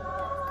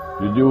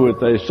 you do what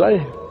they say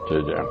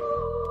to do.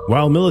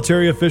 While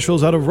military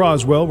officials out of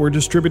Roswell were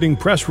distributing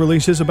press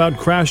releases about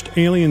crashed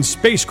alien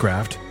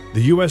spacecraft,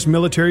 the U.S.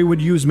 military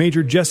would use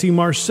Major Jesse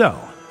Marcel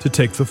to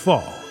take the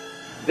fall.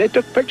 They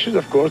took pictures,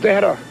 of course. They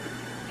had a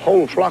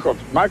whole flock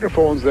of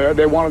microphones there.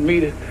 They wanted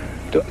me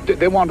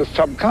they wanted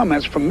some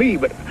comments from me,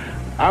 but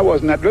I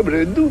wasn't at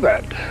liberty to do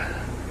that.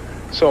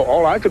 So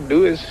all I could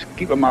do is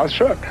keep my mouth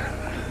shut.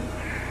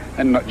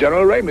 And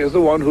General Ramey is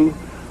the one who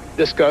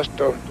discussed,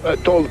 or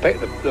told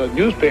the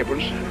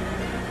newspapers,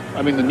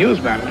 the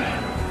newsmen,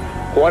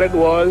 what it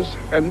was,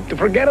 and to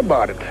forget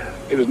about it.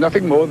 It was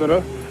nothing more than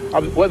a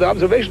weather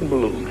observation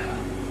balloon,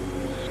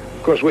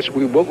 of course, which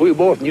we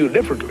both knew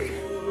differently.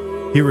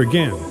 Here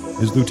again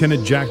is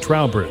Lieutenant Jack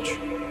Trowbridge.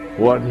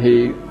 What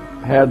he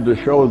had to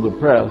show the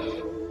press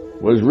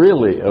was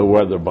really a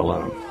weather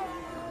balloon.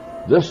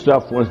 This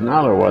stuff was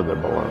not a weather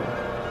balloon,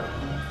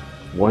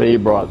 what he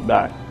brought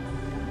back.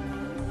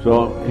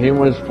 So he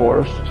was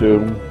forced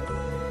to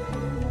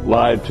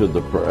lie to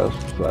the press,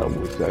 I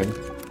would say.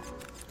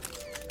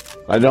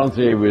 I don't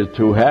think he was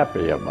too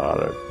happy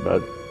about it,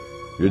 but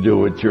you do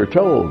what you're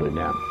told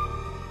again.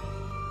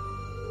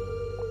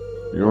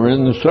 You're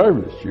in the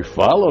service. You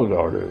followed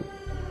orders.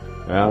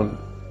 And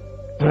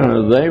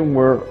they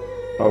were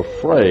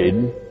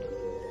afraid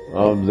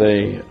of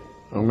the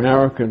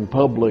American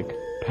public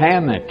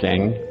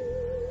panicking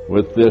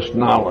with this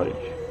knowledge.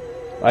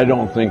 I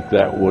don't think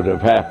that would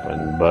have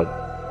happened, but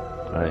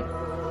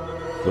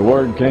the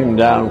word came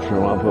down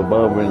from up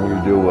above and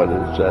you do what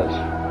it says.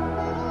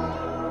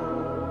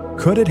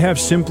 Could it have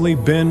simply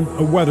been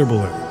a weather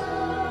balloon?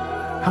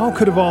 How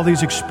could have all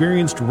these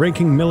experienced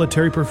ranking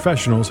military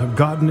professionals have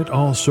gotten it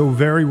all so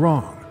very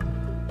wrong?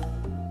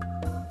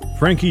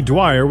 Frankie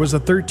Dwyer was a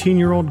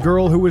 13-year-old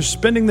girl who was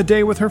spending the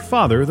day with her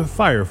father, the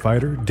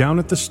firefighter, down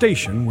at the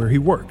station where he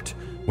worked,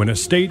 when a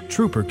state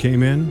trooper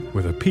came in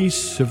with a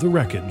piece of the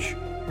wreckage.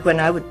 When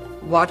I would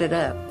wad it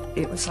up,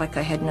 it was like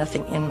I had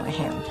nothing in my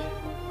hand.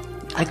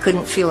 I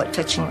couldn't feel it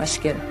touching my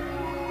skin.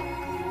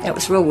 It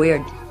was real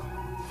weird.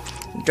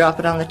 You drop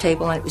it on the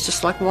table and it was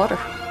just like water.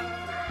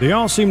 They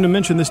all seem to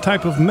mention this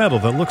type of metal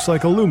that looks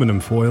like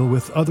aluminum foil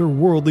with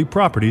otherworldly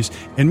properties,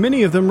 and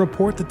many of them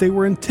report that they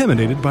were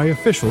intimidated by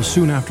officials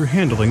soon after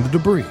handling the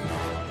debris.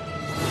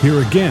 Here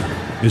again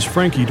is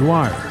Frankie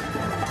Dwyer.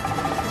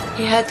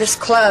 He had this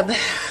club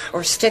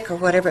or stick or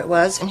whatever it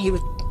was, and he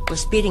would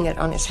was beating it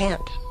on his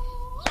hand.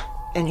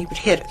 And he would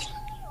hit it.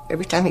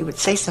 Every time he would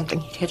say something,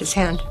 he'd hit his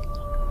hand.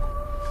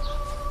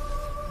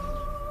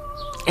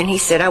 And he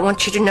said, I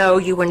want you to know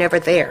you were never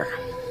there.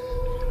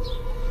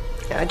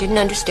 And I didn't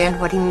understand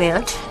what he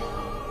meant,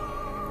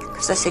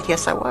 because I said,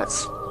 yes, I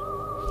was.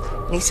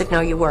 And he said,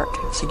 no, you weren't.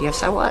 I said,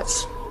 yes, I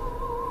was.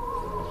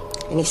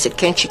 And he said,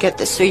 can't you get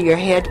this through your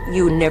head?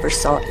 You never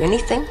saw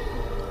anything.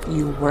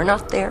 You were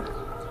not there.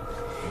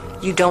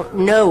 You don't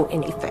know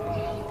anything.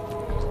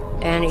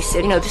 And he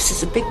said, this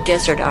is a big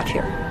desert out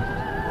here.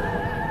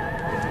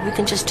 We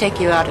can just take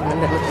you out in the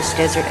middle of this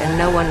desert and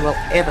no one will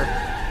ever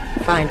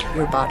find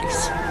your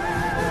bodies.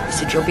 He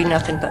said, you'll be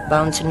nothing but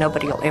bones and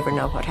nobody will ever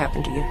know what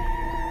happened to you.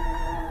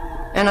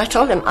 And I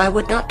told him I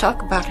would not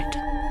talk about it.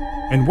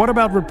 And what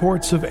about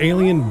reports of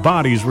alien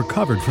bodies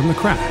recovered from the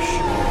crash?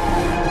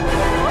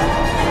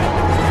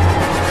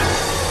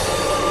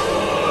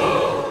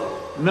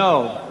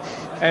 No.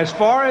 As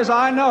far as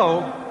I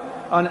know,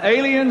 an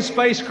alien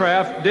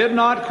spacecraft did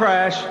not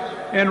crash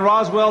in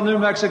Roswell, New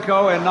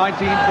Mexico in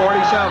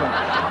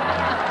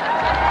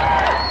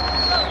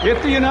 1947.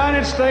 If the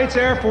United States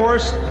Air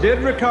Force did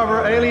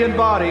recover alien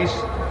bodies,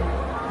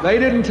 they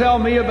didn't tell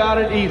me about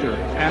it either,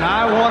 and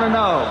I want to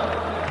know.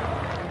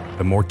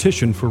 The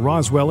mortician for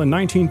Roswell in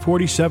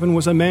 1947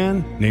 was a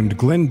man named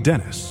Glenn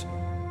Dennis.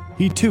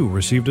 He too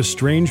received a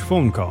strange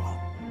phone call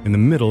in the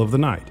middle of the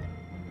night.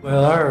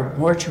 Well, our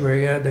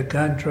mortuary had the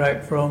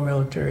contract for all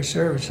military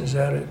services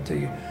out at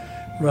the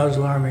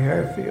Roswell Army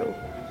Airfield.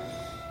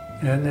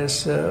 And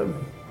this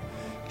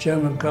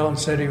gentleman called and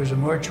said he was a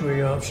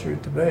mortuary officer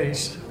at the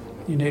base.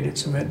 He needed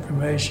some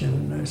information.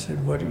 And I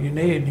said, what do you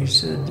need? And he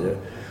said,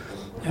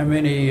 how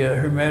many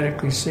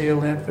hermetically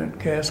sealed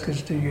infant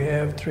caskets do you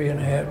have,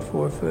 3.5,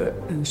 4 foot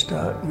in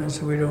stock? And I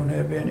said, we don't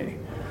have any.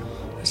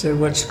 I said,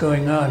 what's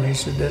going on? He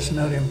said, that's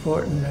not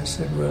important. I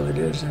said, well, it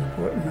is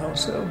important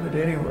also, but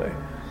anyway.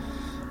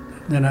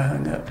 Then I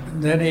hung up.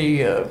 Then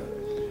he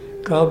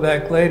called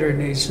back later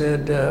and he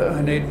said,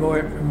 I need more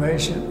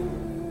information.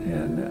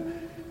 And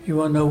you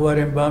want to know what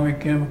embalming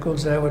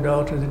chemicals that would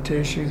alter the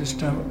tissue, the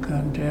stomach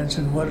contents,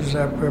 and what is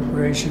our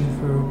preparation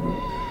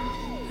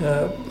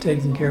for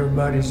taking care of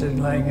bodies that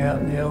are laying out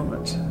in the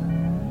elements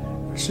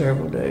for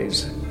several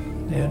days.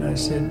 And I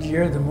said,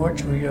 you're the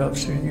mortuary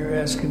officer and you're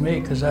asking me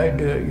because I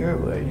do it your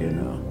way,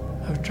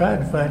 I was trying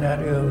to find out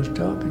who I was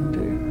talking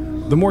to.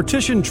 The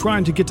mortician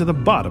tried to get to the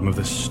bottom of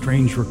this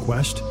strange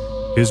request.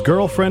 His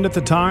girlfriend at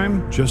the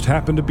time just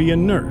happened to be a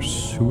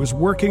nurse who was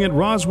working at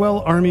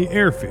Roswell Army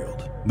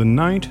Airfield the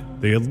night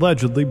they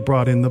allegedly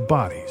brought in the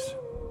bodies.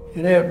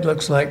 And it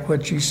looks like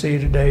what you see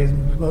today,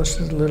 most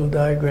of the little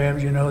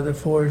diagrams, the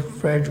 4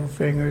 fragile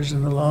fingers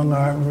and the long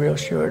arm, real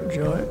short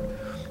joint,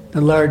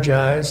 the large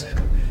eyes.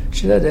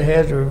 She said the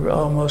heads were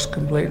almost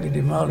completely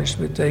demolished,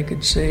 but they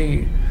could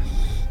see.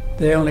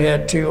 They only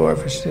had 2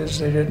 orifices.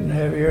 They didn't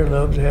have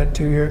earlobes. They had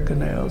 2 ear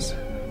canals.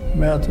 The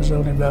mouth was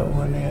only about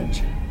 1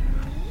 inch.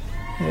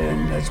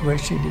 And that's the way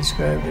she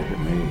described it to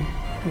me.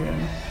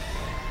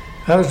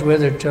 I was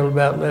with her till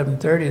about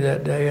 11:30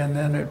 that day, and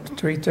then at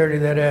 3:30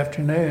 that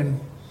afternoon,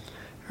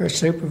 her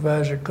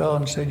supervisor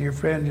called and said, your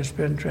friend just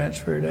been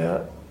transferred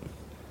out.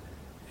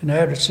 And I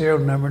had her serial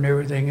number and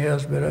everything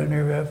else, but I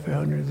never have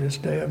found her to this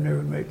day. I've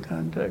never made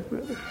contact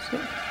with her. So.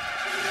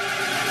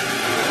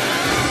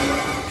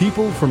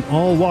 People from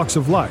all walks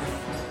of life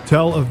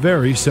tell a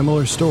very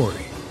similar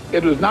story.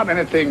 It was not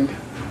anything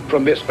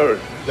from this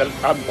earth that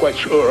I'm quite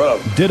sure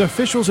of. Did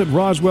officials at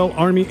Roswell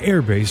Army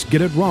Air Base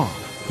get it wrong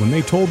when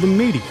they told the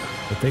media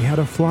that they had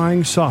a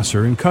flying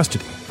saucer in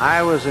custody?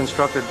 I was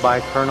instructed by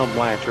Colonel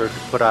Blanchard to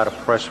put out a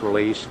press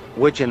release,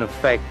 which in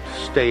effect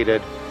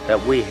stated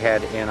that we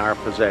had in our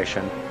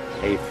possession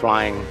a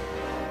flying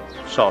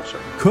saucer.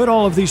 Could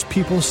all of these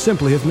people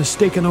simply have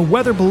mistaken a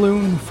weather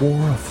balloon for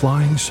a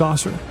flying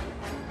saucer?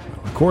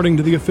 According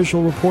to the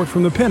official report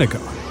from the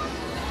Pentagon,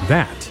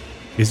 that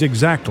is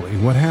exactly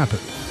what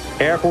happened.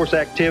 Air Force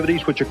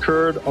activities which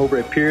occurred over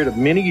a period of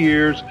many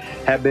years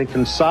have been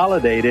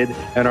consolidated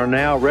and are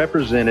now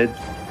represented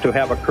to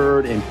have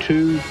occurred in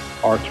 2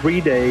 or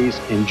 3 days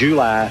in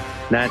July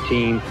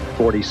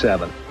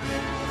 1947.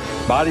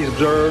 Bodies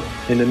observed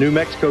in the New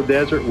Mexico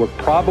desert were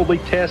probably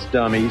test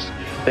dummies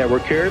that were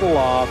carried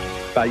aloft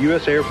by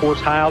U.S. Air Force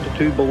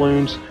high-altitude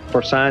balloons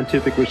for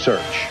scientific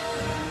research.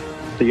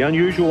 The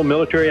unusual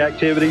military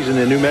activities in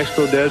the New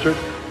Mexico desert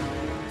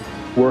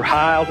were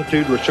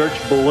high-altitude research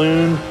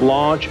balloon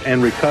launch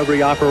and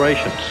recovery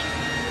operations.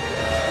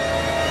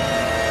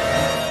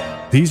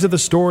 These are the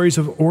stories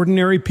of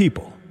ordinary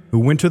people who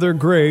went to their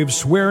graves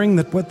swearing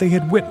that what they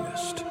had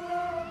witnessed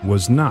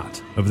was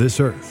not of this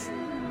earth.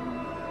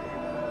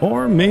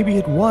 Or maybe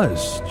it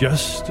was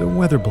just a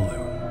weather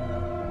balloon.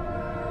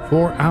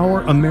 For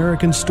Our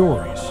American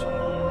Stories,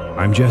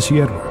 I'm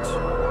Jesse Edwards.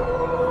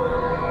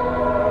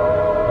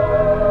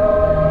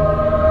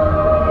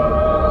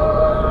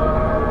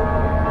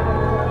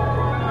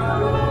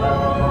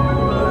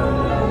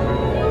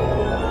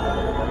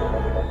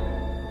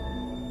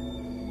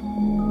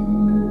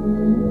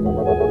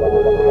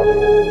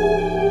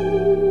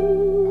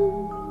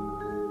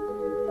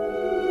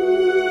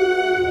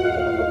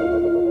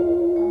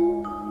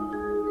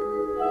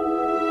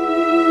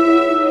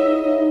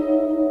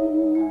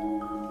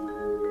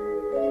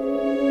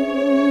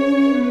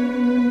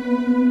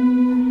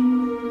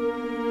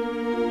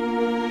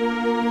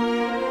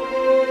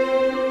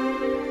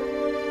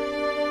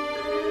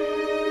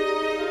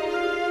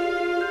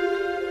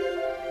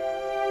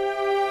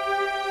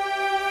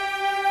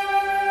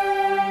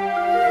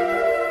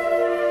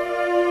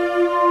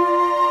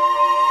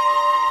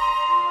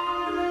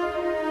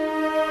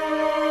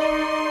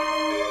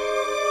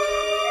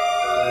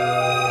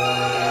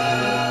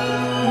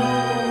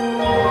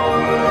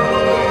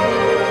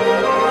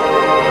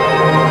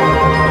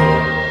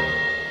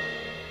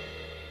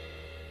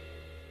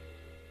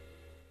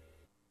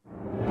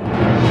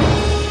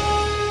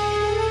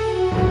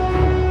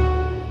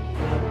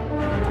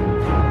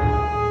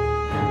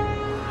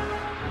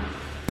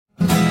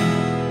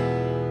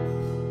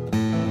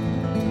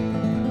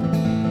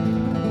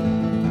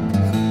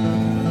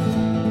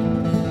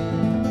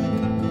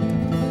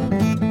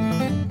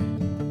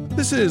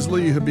 This is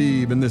Lee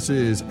Habib, and this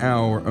is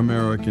Our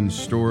American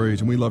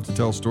Stories, and we love to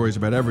tell stories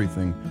about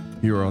everything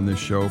here on this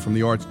show, from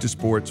the arts to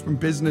sports, from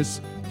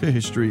business to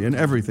history, and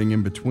everything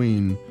in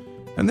between.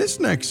 And this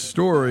next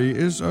story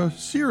is a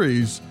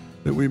series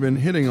that we've been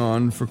hitting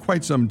on for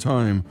quite some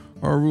time,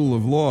 our Rule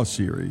of Law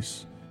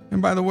series.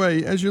 And by the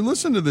way, as you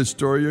listen to this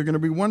story, you're going to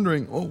be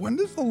wondering, oh, when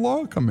does the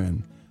law come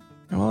in?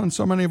 Well, in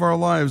so many of our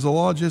lives, the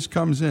law just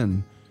comes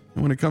in.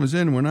 And when it comes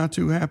in, we're not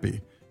too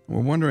happy.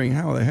 We're wondering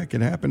how the heck it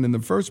happened in the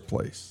first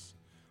place.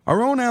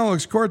 Our own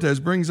Alex Cortez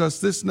brings us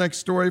this next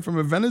story from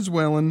a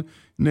Venezuelan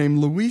named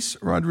Luis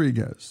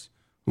Rodriguez,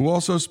 who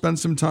also spent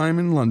some time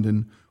in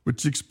London,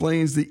 which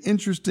explains the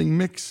interesting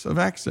mix of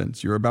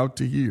accents you're about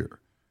to hear.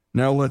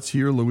 Now let's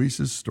hear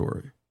Luis's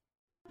story.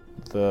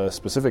 The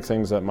specific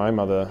things that my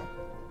mother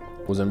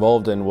was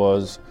involved in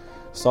was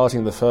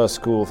starting the first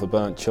school for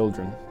burnt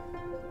children.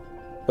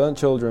 Burnt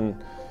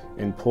children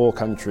in poor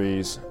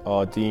countries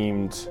are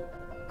deemed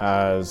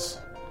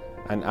as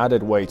an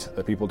added weight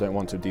that people don't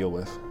want to deal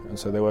with, and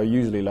so they were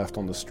usually left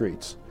on the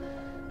streets.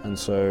 And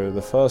so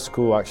the first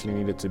school actually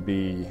needed to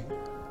be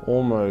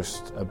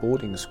almost a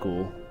boarding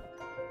school.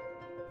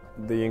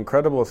 The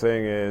incredible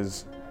thing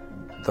is,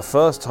 the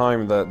first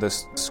time that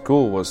this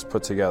school was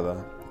put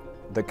together,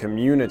 the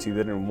community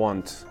didn't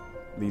want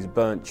these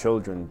burnt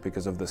children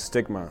because of the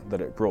stigma that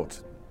it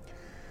brought.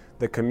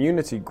 The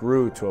community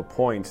grew to a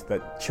point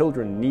that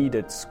children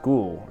needed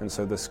school, and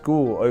so the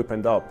school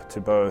opened up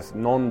to both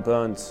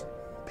non-burnt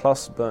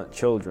plus burnt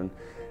children,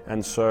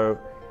 and so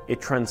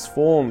it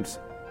transformed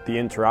the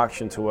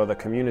interaction to where the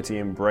community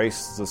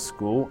embraced the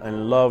school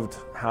and loved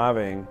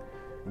having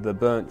the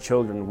burnt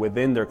children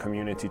within their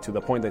community to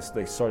the point that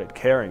they started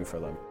caring for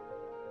them.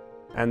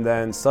 And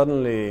then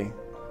suddenly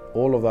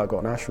all of that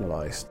got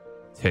nationalized.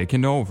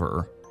 Taken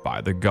over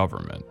by the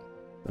government.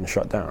 And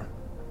shut down.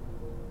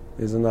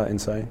 Isn't that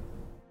insane?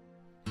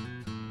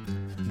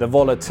 The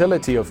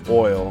volatility of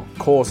oil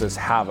causes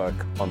havoc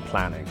on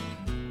planning,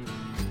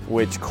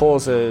 which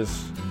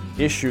causes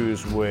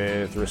issues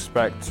with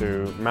respect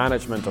to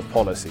management of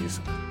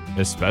policies.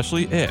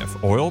 Especially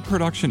if oil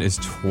production is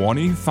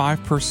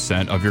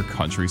 25% of your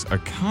country's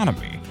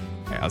economy,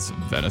 as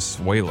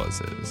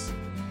Venezuela's is.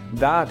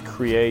 That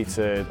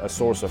created a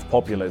source of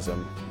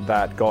populism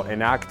that got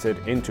enacted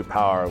into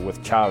power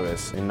with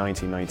Chavez in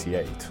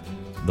 1998.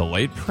 The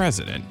late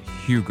president,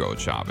 Hugo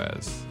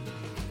Chavez.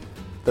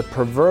 The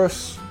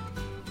perverse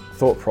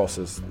thought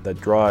process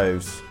that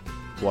drives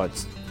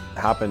what's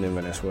happened in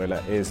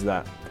Venezuela is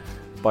that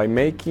by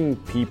making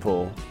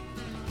people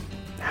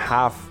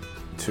have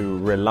to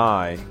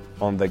rely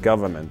on the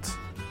government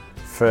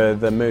for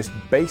the most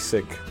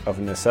basic of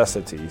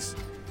necessities,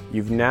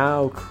 you've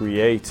now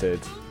created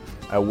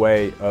a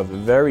way of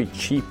very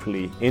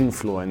cheaply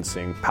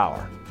influencing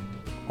power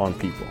on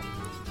people.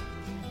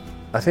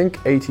 I think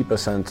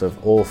 80%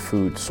 of all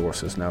food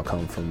sources now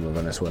come from the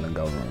Venezuelan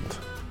government.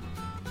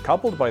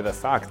 Coupled by the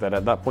fact that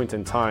at that point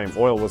in time,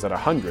 oil was at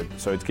 100,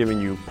 so it's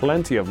giving you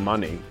plenty of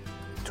money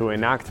to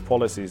enact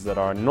policies that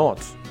are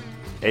not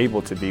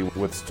able to be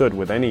withstood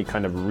with any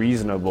kind of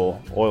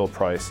reasonable oil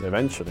price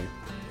eventually.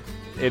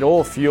 It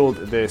all fueled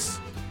this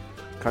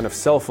kind of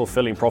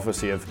self-fulfilling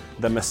prophecy of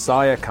the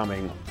Messiah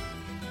coming,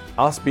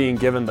 us being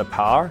given the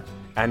power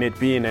and it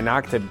being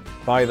enacted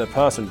by the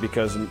person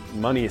because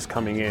money is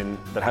coming in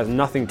that has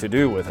nothing to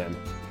do with him,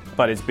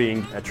 but it's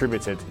being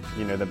attributed,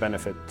 the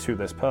benefit to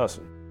this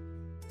person.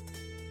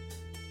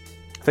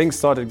 Things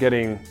started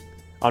getting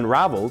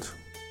unraveled.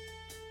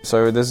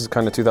 So this is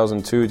kind of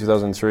 2002,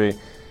 2003.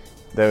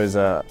 There was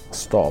a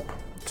stop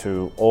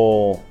to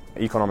all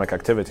economic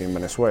activity in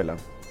Venezuela.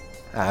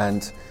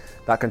 And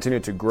that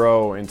continued to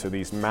grow into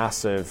these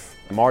massive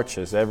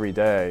marches every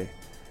day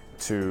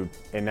to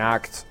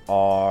enact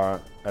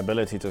our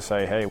ability to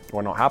say, hey,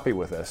 we're not happy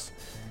with this.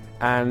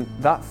 And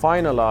that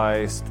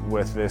finalized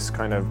with this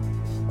kind of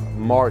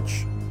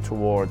march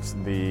towards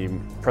the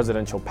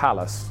presidential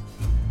palace.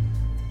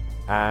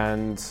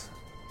 And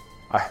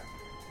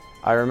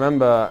I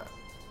remember,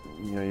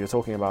 you're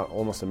talking about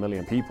almost 1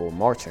 million people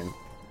marching.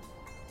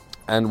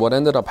 And what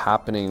ended up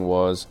happening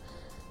was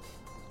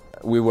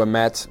we were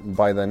met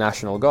by the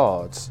National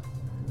Guards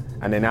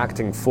and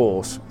enacting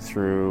force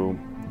through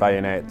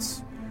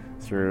bayonets,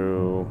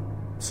 through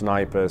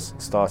snipers,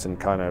 starting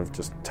kind of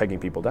just taking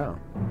people down.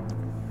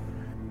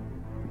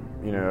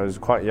 I was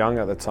quite young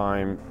at the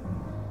time.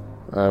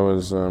 I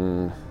was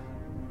 21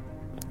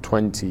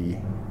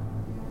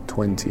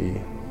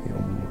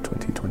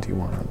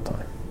 at the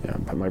time. Yeah,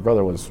 but my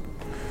brother was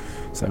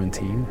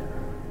 17.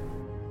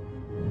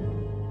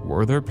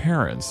 Were their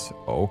parents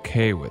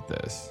okay with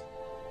this?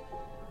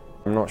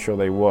 I'm not sure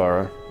they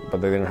were,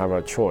 but they didn't have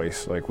a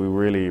choice. Like, we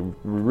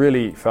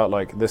really felt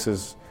like this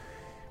is,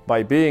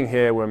 by being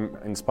here, we're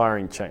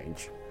inspiring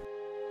change.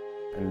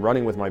 And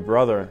running with my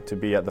brother to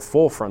be at the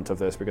forefront of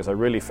this, because I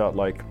really felt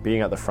like being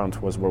at the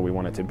front was where we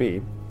wanted to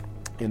be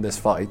in this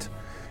fight.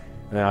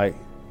 And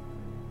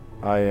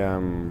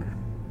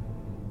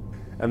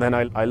and then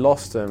I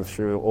lost him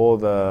through all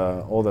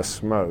the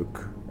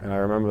smoke. And I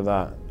remember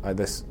that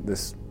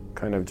this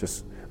kind of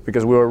just,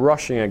 because we were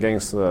rushing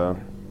against the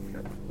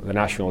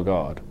National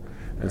Guard,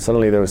 and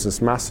suddenly there was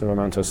this massive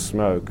amount of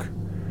smoke,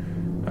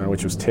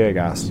 which was tear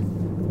gas,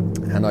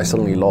 and I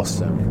suddenly lost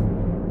him.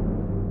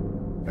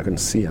 I couldn't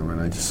see him,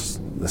 and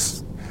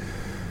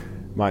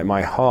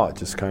my heart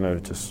just kind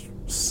of just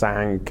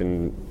sank,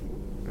 and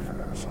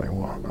it's like,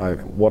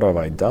 what have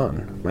I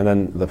done? And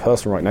then the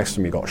person right next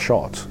to me got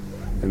shot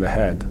in the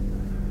head.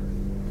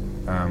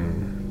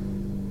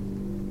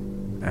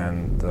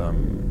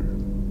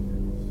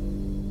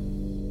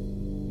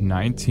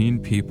 19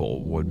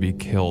 people would be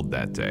killed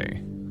that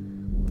day.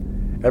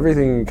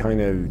 Everything kind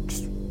of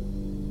just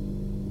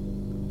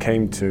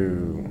came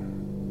to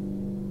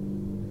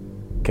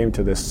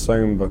this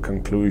somber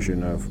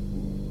conclusion of,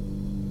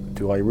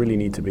 do I really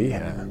need to be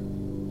here?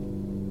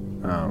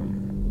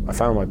 I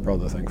found my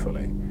brother,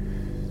 thankfully,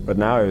 but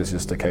now it was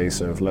just a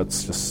case of,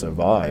 let's just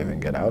survive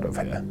and get out of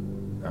here.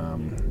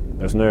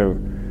 There's no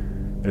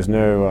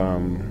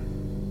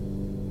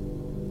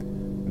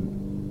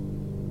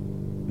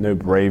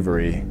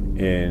bravery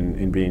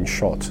in being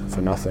shot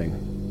for nothing,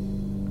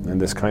 and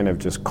this kind of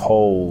just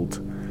cold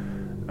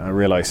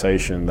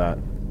realization that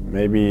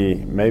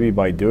maybe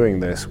by doing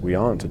this we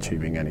aren't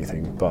achieving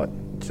anything but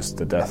just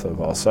the death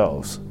of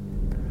ourselves.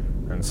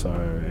 And so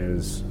it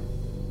was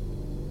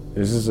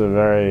just a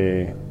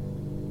very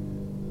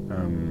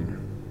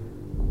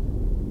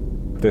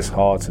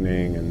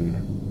disheartening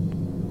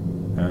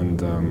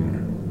and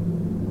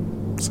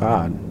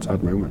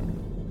sad moment.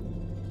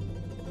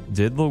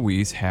 Did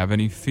Luis have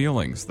any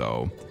feelings,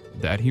 though,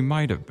 that he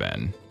might have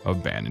been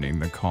abandoning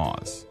the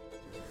cause?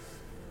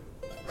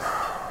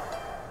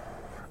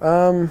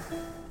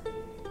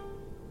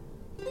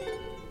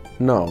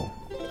 No.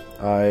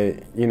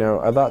 At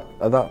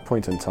that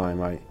point in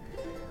time, I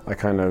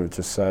kind of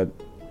just said,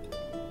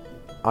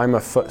 I'm a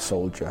foot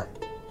soldier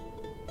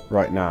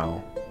right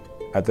now,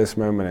 at this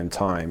moment in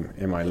time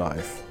in my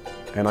life,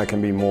 and I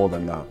can be more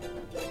than that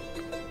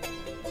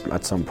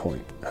at some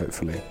point,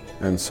 hopefully.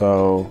 And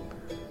so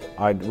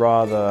I'd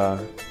rather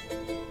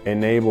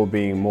enable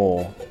being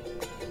more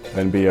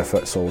than be a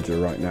foot soldier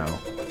right now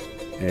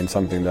in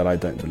something that I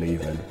don't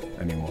believe in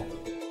anymore.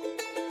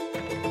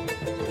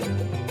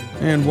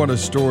 And what a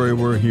story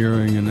we're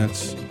hearing, and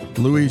that's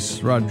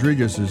Luis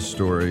Rodriguez's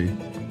story.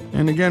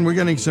 And again, we're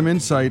getting some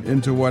insight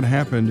into what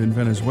happened in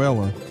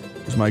Venezuela,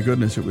 because my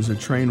goodness, it was a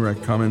train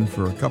wreck coming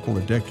for a couple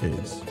of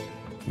decades.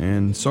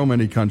 And so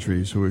many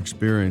countries who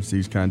experience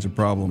these kinds of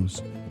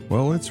problems,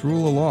 well, it's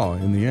rule of law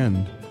in the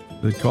end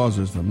that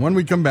causes them. When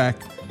we come back,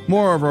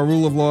 more of our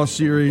Rule of Law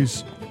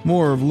series,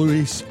 more of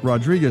Luis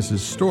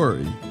Rodriguez's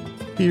story,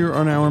 here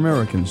on Our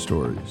American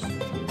Stories.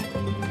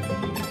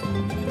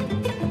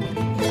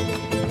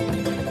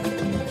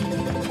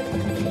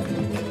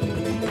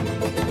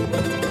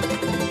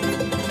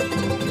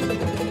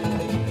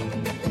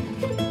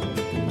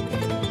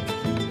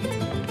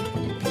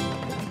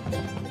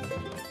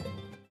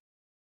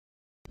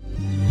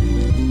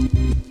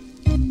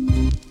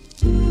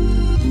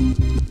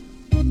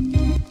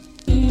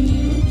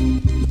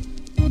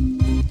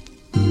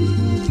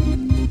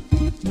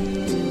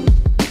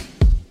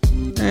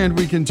 And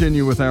we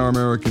continue with Our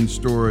American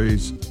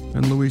Stories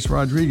and Luis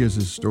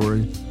Rodriguez's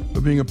story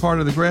of being a part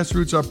of the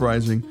grassroots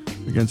uprising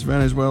against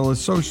Venezuela's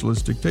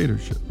socialist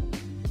dictatorship.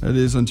 That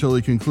is, until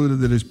he concluded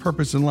that his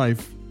purpose in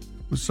life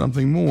was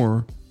something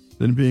more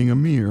than being a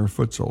mere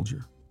foot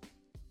soldier.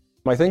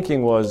 My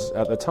thinking was,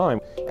 at the time,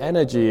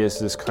 energy is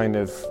this kind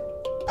of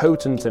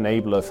potent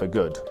enabler for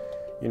good.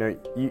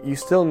 You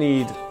still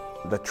need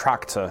the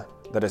tractor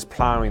that is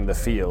plowing the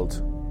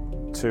field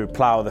to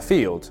plow the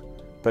field,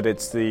 but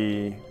it's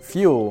the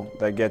fuel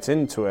that gets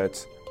into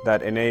it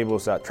that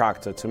enables that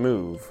tractor to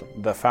move.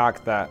 The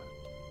fact that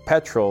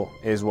petrol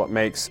is what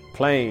makes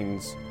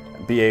planes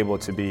be able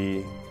to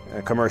be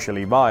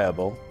commercially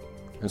viable.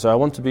 And so I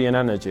want to be in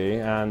energy,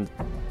 and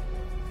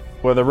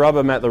where the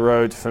rubber met the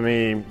road for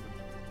me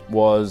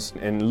was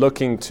in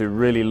looking to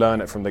really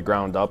learn it from the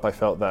ground up. I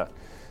felt that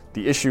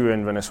the issue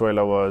in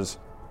Venezuela was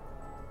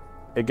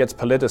it gets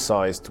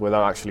politicized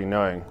without actually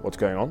knowing what's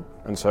going on.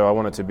 And so I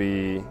wanted to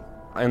be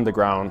in the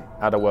ground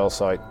at a well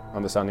site,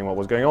 understanding what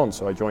was going on.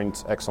 So I joined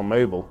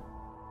ExxonMobil.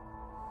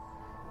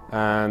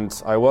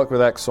 And I worked with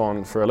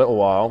Exxon for a little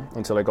while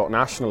until it got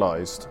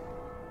nationalized.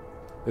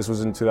 This was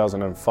in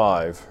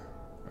 2005.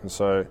 And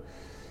so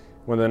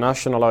when the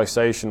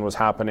nationalization was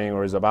happening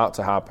or is about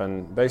to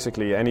happen,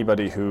 basically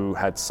anybody who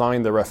had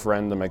signed the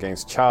referendum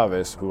against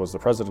Chavez, who was the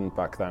president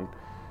back then,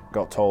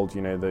 got told,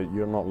 that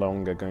you're not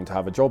longer going to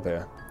have a job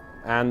here.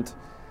 And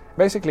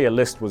basically a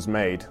list was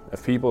made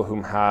of people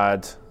who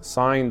had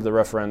signed the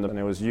referendum, and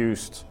it was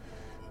used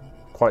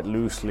quite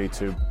loosely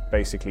to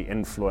basically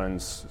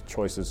influence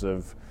choices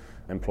of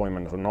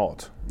employment or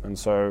not. And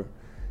so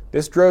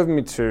this drove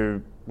me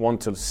to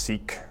want to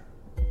seek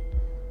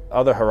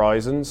other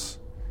horizons.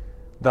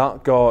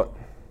 That got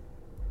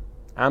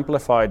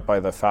amplified by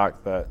the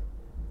fact that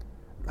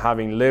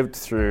having lived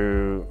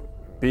through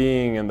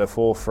being in the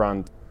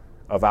forefront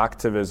of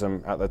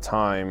activism at the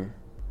time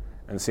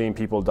and seeing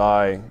people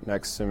die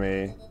next to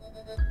me,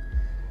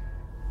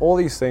 all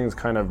these things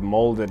kind of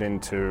molded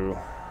into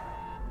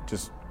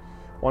just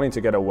wanting to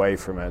get away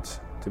from it,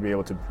 to be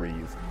able to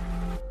breathe.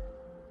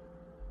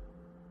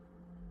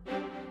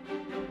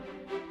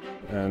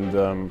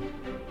 And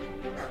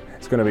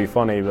it's going to be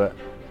funny, but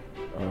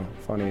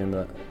funny in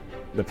that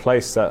the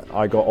place that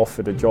I got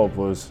offered a job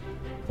was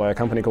by a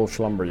company called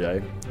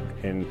Schlumberger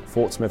in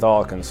Fort Smith,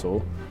 Arkansas,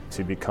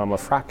 to become a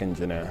frac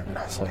engineer. And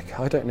I was like,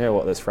 I don't know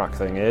what this frac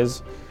thing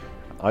is.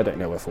 I don't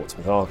know where Fort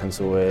Smith,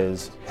 Arkansas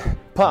is.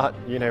 But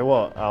you know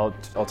what? I'll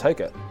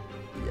take it.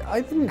 I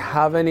didn't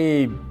have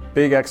any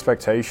big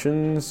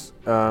expectations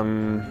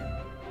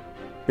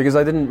because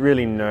I didn't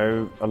really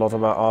know a lot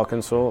about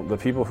Arkansas. The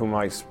people whom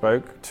I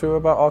spoke to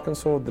about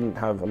Arkansas didn't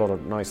have a lot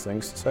of nice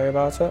things to say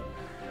about it.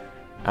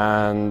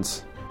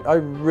 And I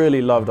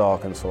really loved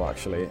Arkansas,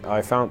 actually.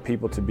 I found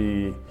people to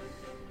be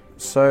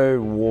so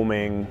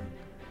warming.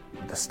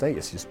 The state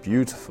is just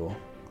beautiful.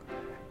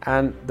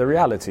 And the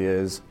reality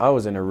is, I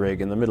was in a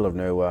rig in the middle of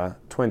nowhere,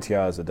 20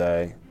 hours a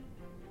day.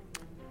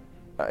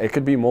 It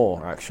could be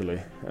more,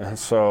 actually. And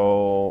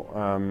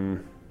so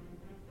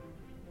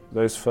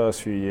those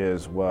first few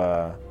years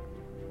were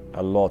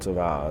a lot of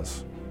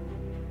hours.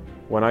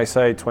 When I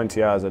say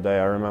 20 hours a day,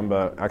 I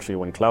remember actually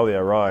when Claudia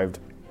arrived,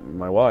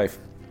 my wife,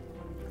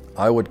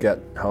 I would get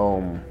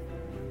home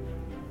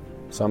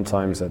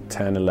sometimes at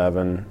 10,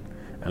 11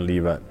 and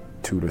leave at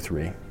 2 to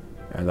 3.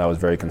 And that was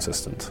very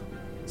consistent.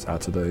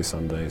 Saturdays,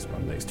 Sundays,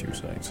 Mondays,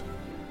 Tuesdays.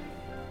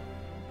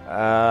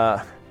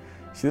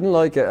 She didn't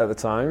like it at the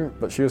time,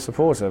 but she was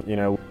supportive. You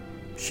know,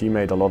 she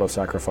made a lot of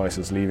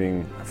sacrifices,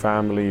 leaving her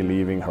family,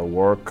 leaving her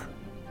work,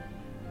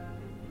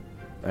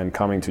 and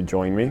coming to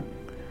join me.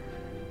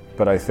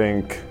 But I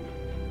think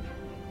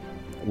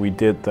we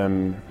did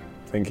them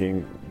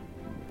thinking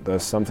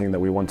there's something that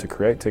we want to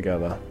create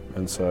together,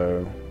 and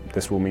so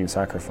this will mean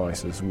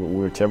sacrifices,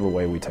 whichever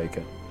way we take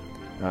it.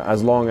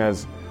 As long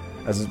as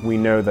we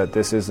know that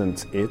this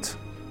isn't it,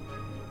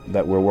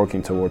 that we're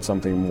working towards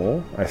something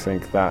more, I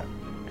think that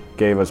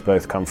gave us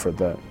both comfort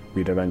that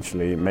we'd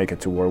eventually make it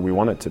to where we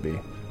want it to be,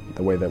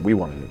 the way that we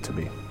wanted it to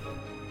be.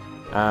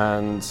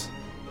 And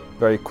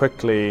very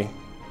quickly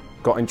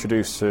got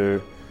introduced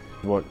to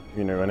what,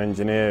 you know, an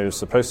engineer is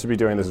supposed to be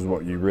doing. This is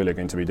what you're really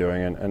going to be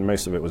doing, and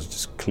most of it was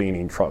just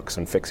cleaning trucks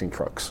and fixing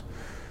trucks,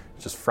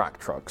 just frac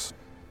trucks.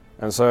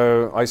 And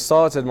so I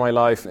started my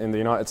life in the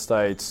United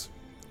States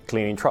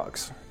cleaning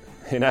trucks,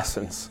 in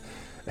essence,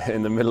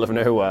 in the middle of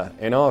nowhere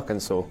in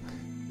Arkansas.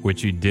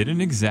 Which you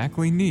didn't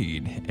exactly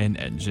need an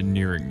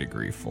engineering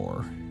degree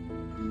for.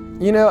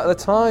 You know, at the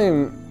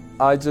time,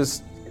 I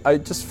just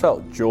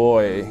felt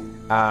joy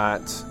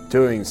at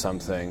doing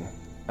something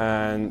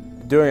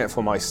and doing it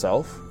for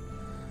myself.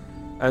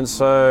 And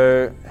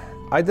so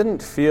I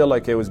didn't feel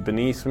like it was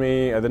beneath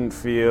me. I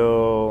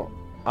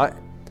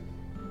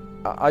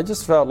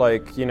just felt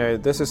like, you know,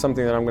 this is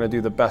something that I'm going to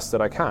do the best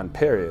that I can,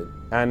 period.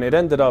 And it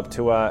ended up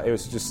to it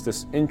was just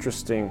this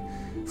interesting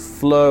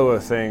flow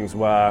of things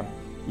where,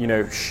 you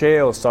know,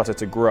 shale started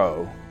to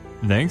grow.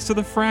 Thanks to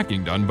the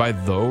fracking done by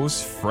those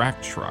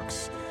frac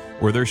trucks,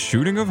 where their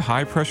shooting of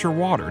high-pressure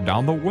water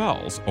down the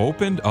wells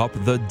opened up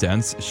the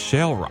dense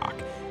shale rock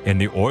and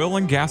the oil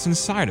and gas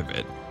inside of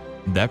it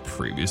that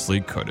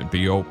previously couldn't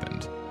be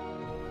opened.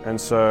 And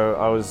so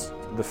I was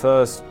the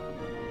first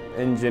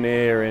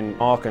engineer in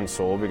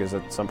Arkansas, because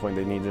at some point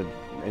they needed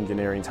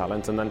engineering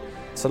talent, and then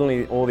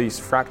suddenly all these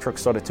frac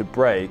trucks started to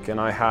break, and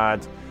I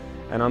had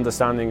an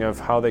understanding of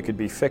how they could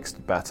be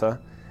fixed better,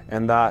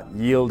 and that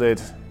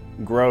yielded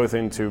growth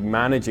into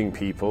managing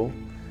people.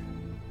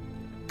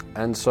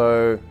 And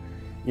so,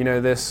 you know,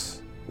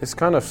 this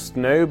kind of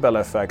snowball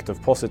effect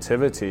of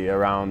positivity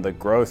around the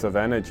growth of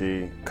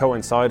energy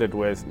coincided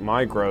with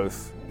my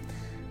growth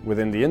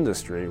within the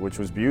industry, which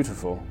was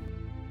beautiful.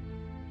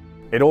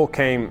 It all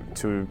came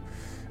to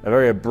a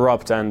very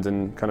abrupt end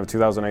in kind of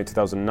 2008,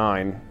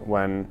 2009,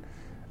 when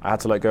I had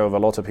to let go of a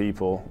lot of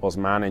people I was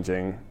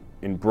managing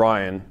in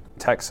Bryan,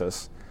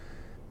 Texas.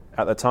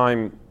 At the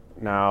time,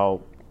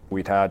 now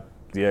we'd had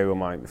Diego,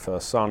 my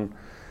first son,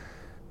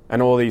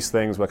 and all these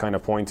things were kind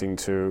of pointing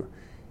to,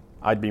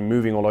 I'd be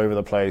moving all over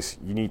the place.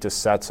 You need to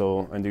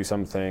settle and do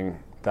something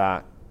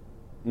that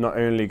not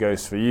only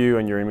goes for you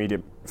and your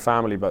immediate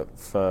family, but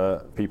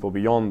for people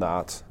beyond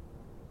that.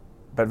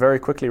 But very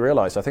quickly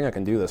realized, I think I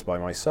can do this by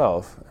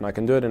myself, and I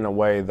can do it in a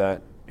way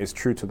that is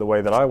true to the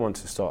way that I want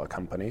to start a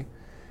company.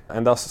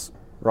 And thus,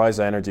 Rise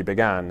Energy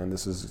began, and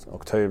this is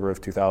October of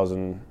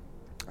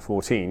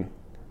 2014,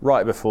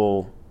 right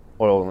before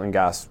oil and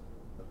gas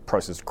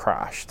prices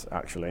crashed,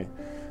 actually.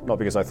 Not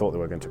because I thought they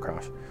were going to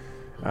crash.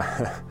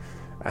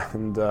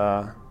 And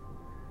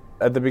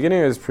at the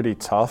beginning it was pretty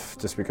tough,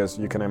 just because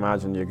you can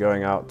imagine you're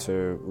going out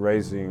to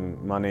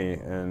raising money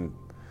and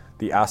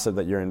the asset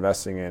that you're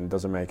investing in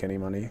doesn't make any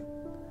money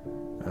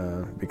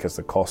because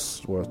the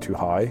costs were too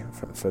high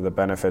for the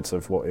benefits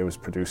of what it was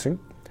producing.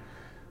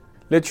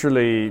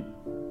 Literally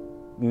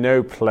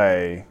no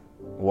play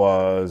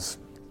was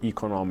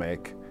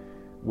economic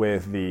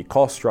with the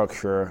cost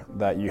structure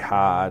that you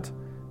had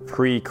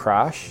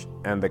pre-crash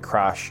and the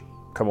crash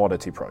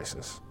commodity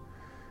prices.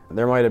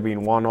 There might have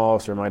been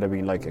one-offs, there might have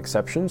been like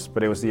exceptions,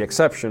 but it was the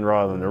exception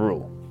rather than the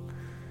rule.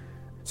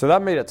 So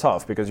that made it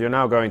tough because you're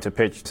now going to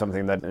pitch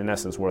something that in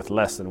essence worth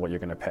less than what you're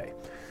going to pay.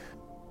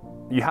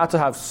 You had to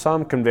have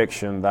some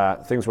conviction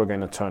that things were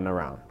going to turn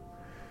around.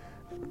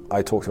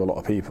 I talked to a lot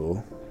of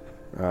people,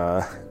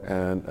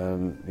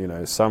 and you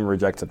know, some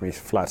rejected me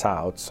flat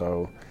out.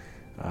 So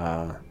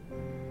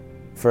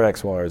for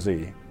X, Y, or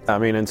Z. I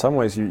mean, in some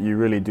ways, you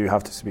really do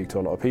have to speak to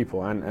a lot of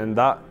people, and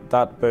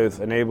that both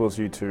enables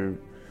you to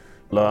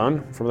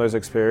learn from those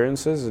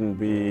experiences and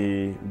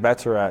be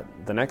better at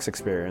the next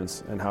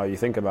experience and how you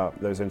think about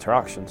those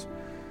interactions.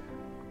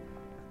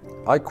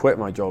 I quit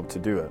my job to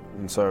do it,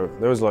 and so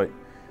there was like,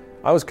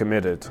 I was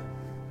committed.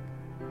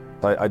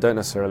 I don't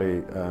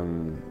necessarily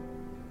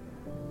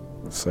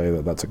say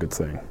that that's a good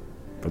thing,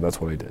 but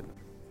that's what I did.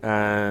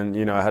 And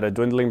you know, I had a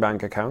dwindling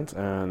bank account,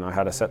 and I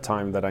had a set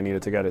time that I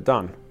needed to get it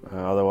done.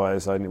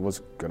 Otherwise, I was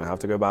going to have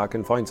to go back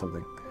and find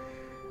something.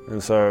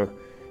 And so,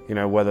 you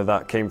know, whether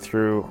that came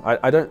through,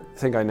 I don't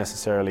think I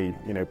necessarily,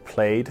 you know,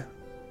 played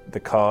the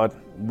card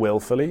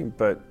willfully,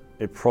 but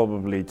it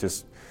probably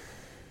just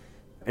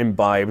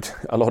imbibed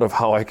a lot of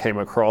how I came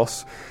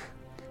across.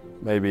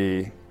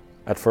 Maybe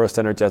at first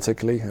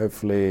energetically,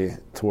 hopefully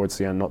towards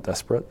the end not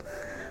desperate.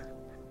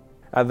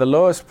 At the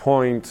lowest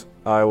point,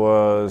 I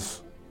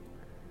was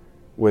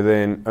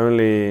within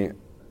only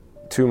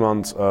 2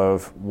 months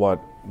of what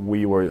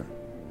we were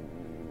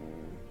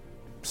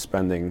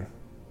spending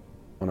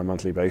on a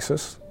monthly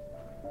basis,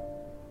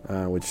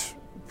 which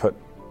put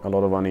a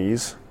lot of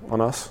unease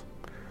on us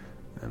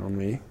and on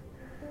me.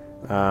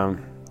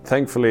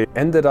 Thankfully,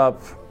 ended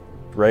up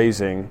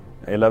raising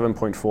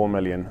 11.4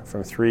 million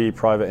from 3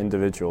 private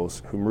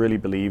individuals who really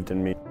believed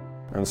in me.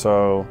 And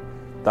so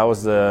that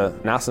was the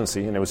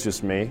nascency, and it was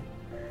just me,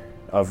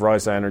 of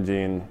Rise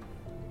Energy in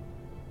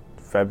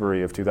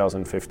February of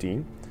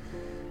 2015.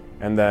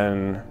 And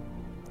then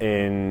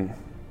in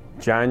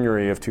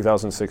January of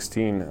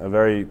 2016, a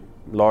very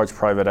large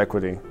private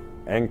equity,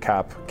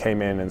 NCAP,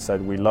 came in and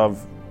said, we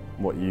love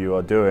what you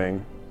are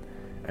doing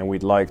and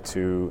we'd like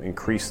to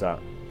increase that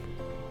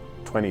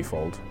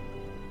 20-fold.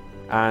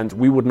 And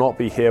we would not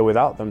be here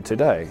without them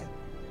today.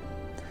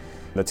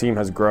 The team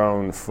has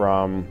grown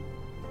from,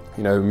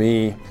 you know,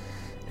 me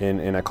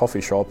in a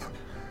coffee shop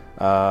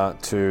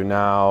to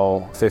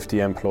now 50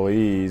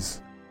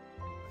 employees.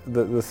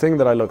 The thing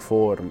that I look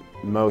forward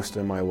most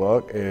in my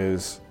work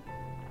is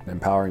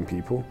empowering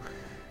people.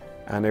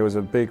 And it was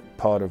a big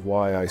part of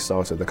why I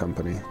started the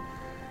company.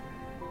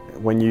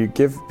 When you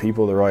give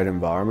people the right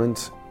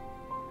environment,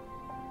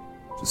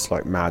 it's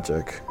like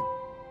magic.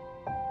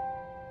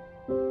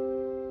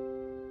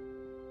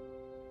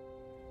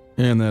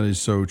 And that is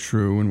so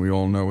true, and we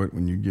all know it.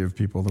 When you give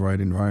people the right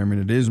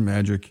environment, it is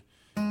magic.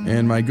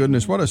 And my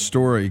goodness, what a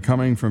story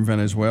coming from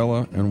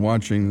Venezuela and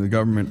watching the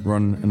government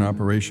run an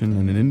operation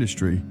and an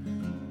industry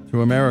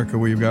to America,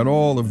 where you've got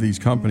all of these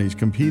companies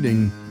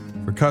competing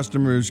for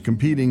customers,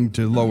 competing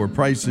to lower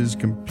prices,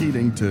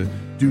 competing to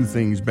do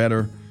things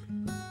better.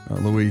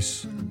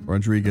 Luis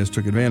Rodriguez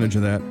took advantage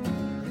of that,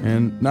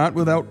 and not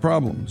without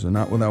problems and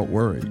not without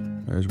worry,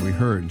 as we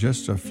heard,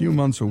 just a few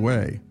months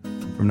away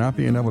from not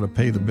being able to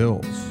pay the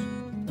bills.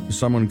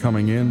 Someone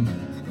coming in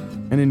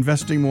and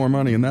investing more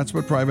money, and that's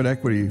what private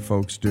equity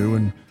folks do.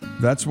 And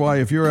that's why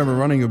if you're ever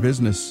running a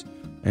business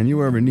and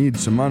you ever need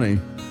some money,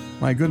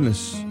 my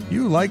goodness,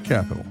 you like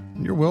capital.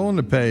 You're willing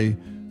to pay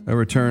a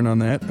return on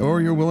that,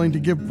 or you're willing to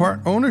give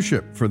part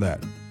ownership for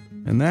that.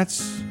 And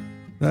that's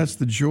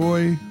the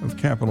joy of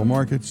capital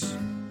markets.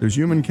 There's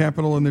human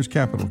capital and there's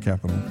capital.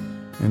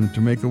 And to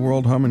make the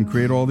world hum and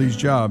create all these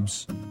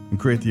jobs and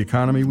create the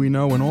economy we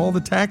know and all the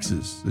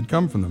taxes that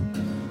come from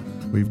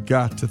them, we've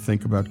got to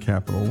think about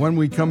capital. When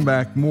we come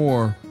back,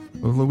 more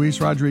of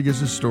Luis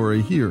Rodriguez's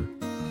story here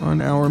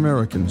on Our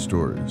American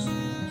Stories.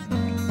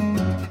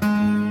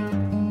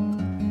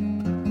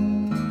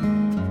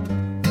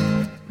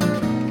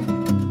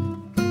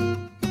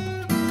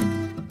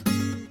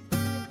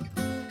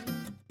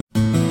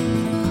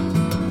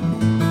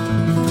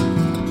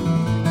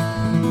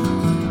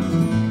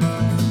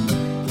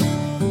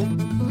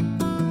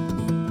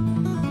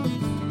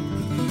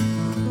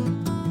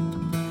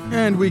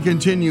 And we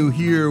continue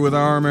here with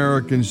Our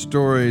American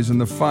Stories in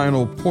the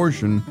final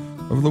portion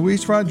of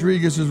Luis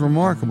Rodriguez's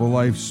remarkable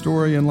life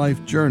story and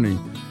life journey.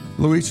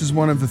 Luis is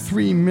one of the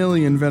 3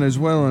 million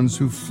Venezuelans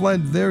who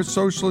fled their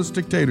socialist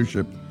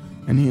dictatorship,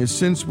 and he has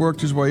since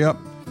worked his way up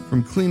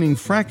from cleaning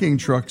fracking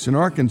trucks in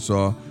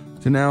Arkansas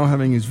to now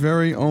having his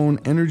very own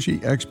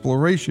energy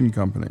exploration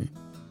company.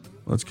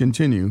 Let's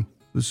continue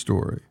the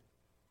story.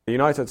 The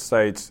United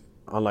States,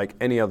 unlike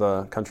any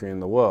other country in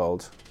the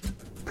world,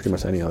 pretty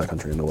much any other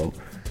country in the world,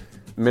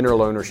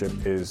 mineral ownership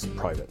is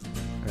private,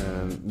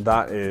 and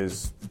that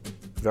is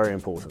very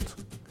important.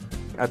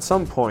 At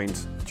some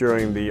point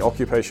during the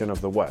occupation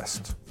of the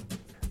West,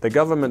 the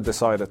government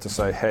decided to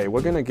say, hey,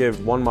 we're going to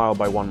give 1 mile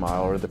by 1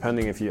 mile, or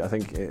depending if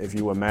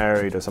you were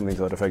married or something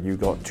to that effect, you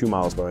got 2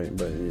 miles by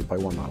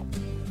 1 mile.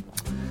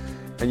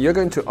 And you're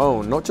going to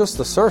own not just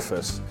the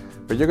surface,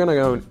 but you're going to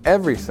own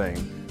everything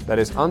that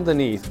is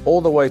underneath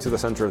all the way to the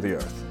center of the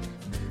earth.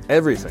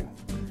 Everything.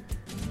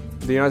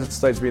 The United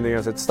States being the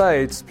United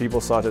States, people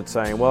started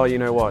saying, well, you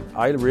know what,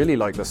 I really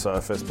like the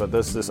surface, but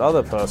there's this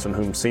other person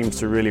who seems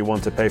to really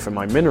want to pay for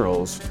my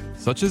minerals.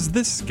 Such as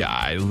this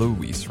guy,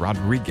 Luis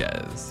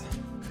Rodriguez.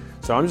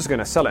 So I'm just going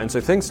to sell it. And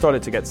so things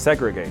started to get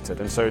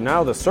segregated. And so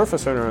now the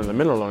surface owner and the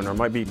mineral owner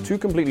might be two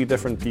completely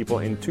different people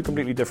in two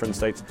completely different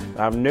states that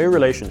have no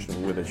relationship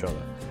with each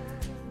other.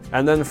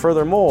 And then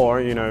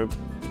furthermore, you know,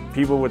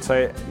 people would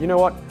say, you know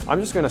what, I'm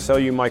just going to sell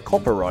you my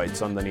copper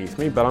rights underneath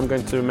me, but I'm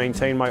going to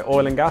maintain my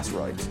oil and gas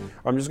rights.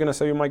 Or I'm just going to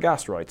sell you my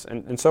gas rights,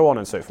 and so on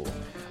and so forth.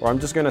 Or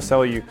I'm just going to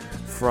sell you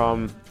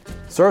from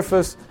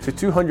surface to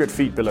 200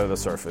 feet below the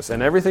surface,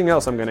 and everything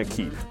else I'm going to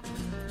keep.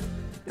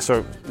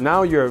 So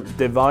now you're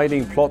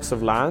dividing plots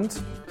of land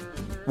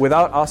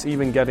without us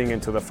even getting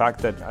into the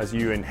fact that as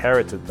you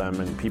inherited them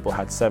and people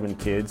had 7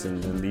 kids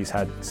and these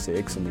had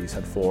 6 and these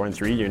had 4 and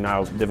 3, you're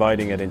now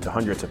dividing it into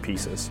hundreds of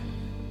pieces.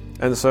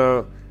 And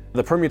so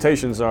the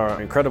permutations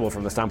are incredible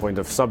from the standpoint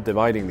of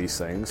subdividing these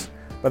things.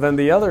 But then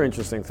the other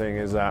interesting thing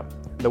is that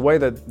the way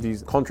that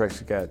these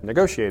contracts get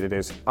negotiated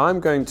is I'm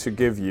going to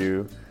give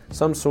you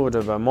some sort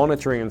of a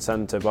monetary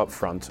incentive up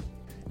front.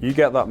 You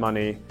get that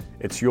money,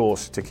 it's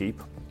yours to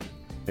keep.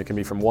 It can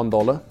be from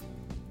 $1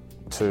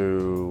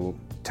 to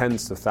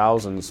tens of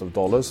thousands of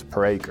dollars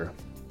per acre,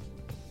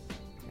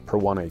 per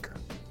 1 acre.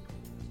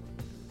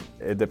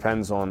 It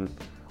depends on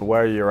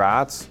where you're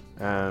at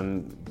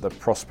and the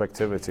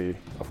prospectivity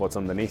of what's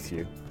underneath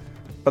you.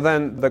 But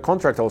then the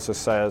contract also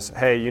says,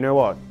 hey, you know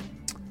what?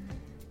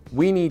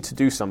 We need to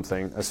do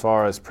something as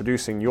far as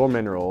producing your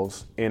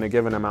minerals in a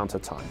given amount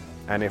of time.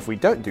 And if we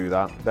don't do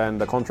that, then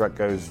the contract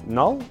goes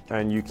null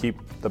and you keep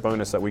the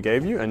bonus that we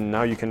gave you, and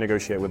now you can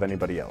negotiate with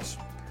anybody else.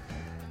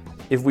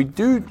 If we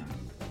do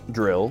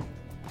drill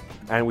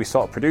and we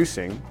start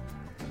producing,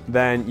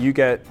 then you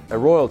get a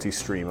royalty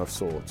stream of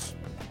sorts.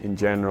 In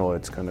general,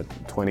 it's kind of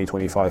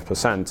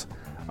 20-25%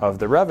 of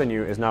the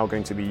revenue is now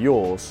going to be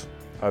yours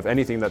of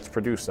anything that's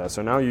produced there.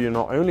 So now you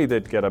not only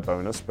did get a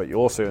bonus, but you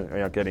also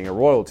are getting a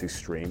royalty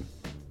stream.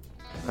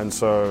 And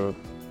so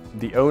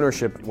the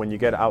ownership when you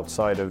get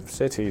outside of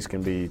cities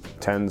can be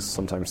tens,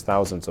 sometimes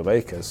thousands of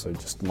acres. So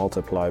just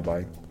multiply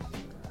by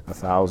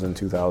 1,000,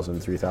 2,000,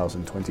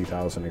 3,000,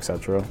 20,000,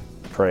 etc.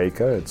 per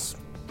acre.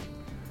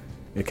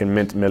 It can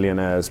mint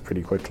millionaires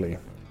pretty quickly.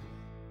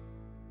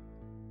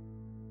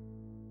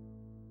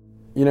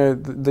 You know,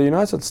 the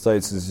United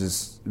States has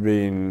just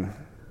been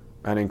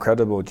an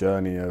incredible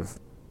journey of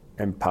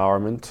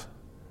empowerment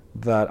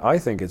that I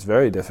think it's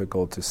very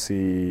difficult to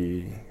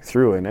see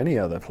through in any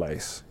other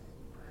place.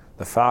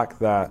 The fact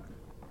that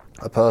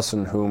a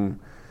person whom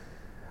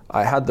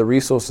I had the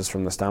resources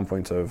from the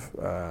standpoint of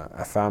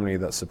a family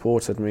that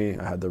supported me,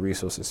 I had the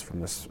resources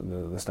from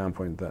the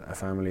standpoint that a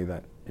family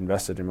that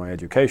invested in my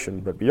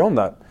education, but beyond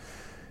that,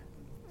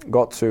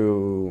 got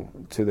to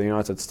the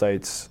United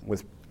States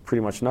with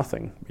pretty much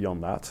nothing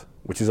beyond that,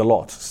 which is a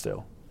lot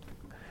still,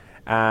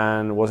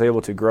 and was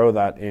able to grow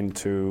that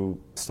into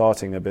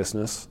starting a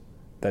business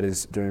that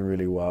is doing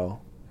really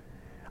well.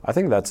 I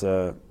think that's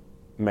a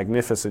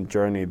magnificent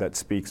journey that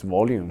speaks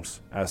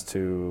volumes as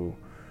to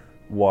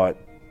what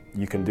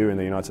you can do in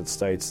the United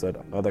States that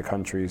other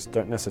countries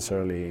don't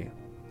necessarily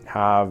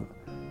have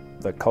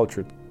the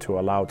culture to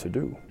allow to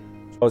do.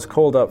 I was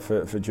called up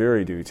for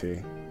jury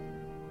duty,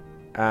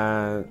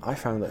 and I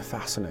found it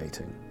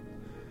fascinating.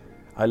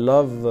 I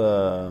love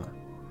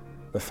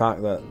the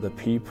fact that the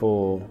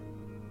people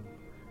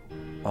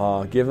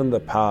are given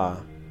the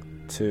power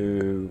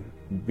to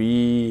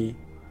be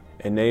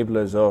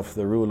enablers of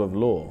the rule of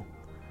law.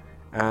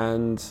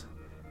 And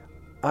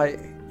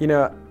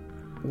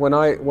when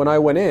I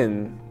went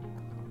in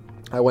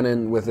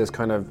with this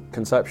kind of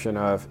conception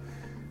of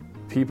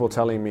people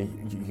telling me,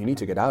 you need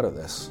to get out of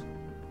this.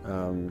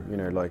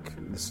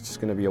 It's just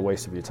going to be a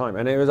waste of your time.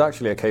 And it was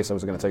actually a case that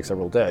was going to take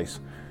several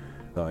days.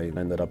 I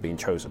ended up being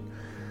chosen.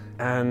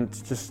 And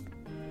just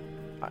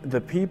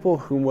the people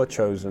who were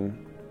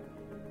chosen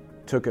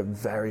took it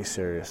very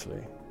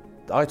seriously.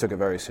 I took it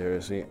very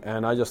seriously,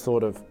 and I just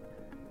thought of,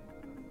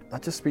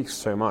 that just speaks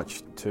so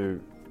much to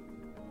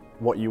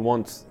what you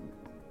want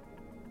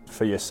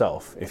for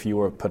yourself if you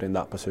were put in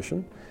that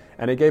position.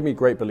 And it gave me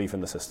great belief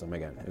in the system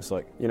again. It's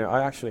like,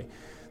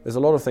 there's a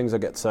lot of things that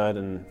get said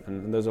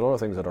and there's a lot of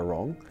things that are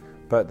wrong,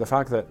 but the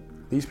fact that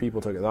these people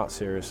took it that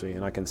seriously,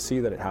 and I can see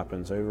that it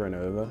happens over and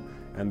over,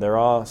 and there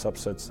are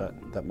subsets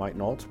that might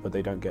not, but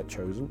they don't get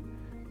chosen,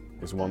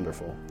 is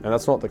wonderful. And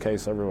that's not the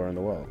case everywhere in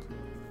the world.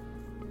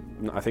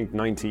 I think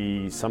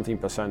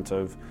 90-something%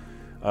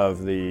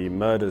 of the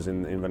murders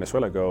in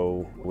Venezuela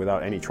go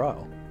without any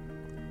trial,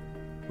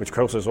 which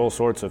causes all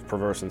sorts of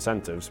perverse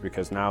incentives,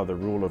 because now the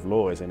rule of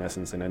law is in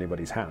essence in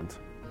anybody's hand,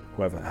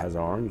 whoever has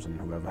arms and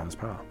whoever has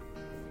power.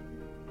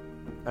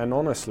 And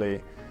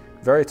honestly,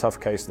 very tough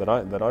case that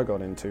I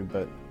got into,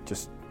 but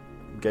just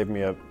gave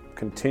me a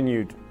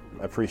continued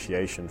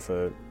appreciation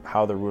for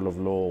how the rule of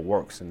law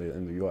works in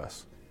the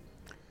US.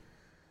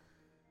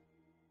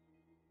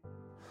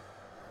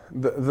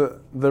 The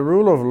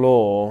rule of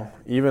law,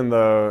 even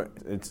though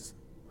it's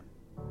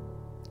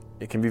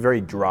it can be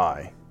very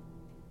dry,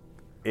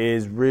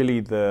 is really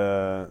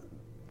the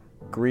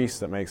grease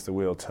that makes the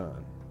wheel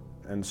turn.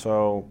 And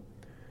so,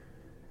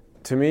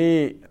 to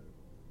me,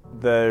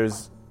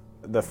 there's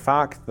the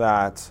fact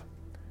that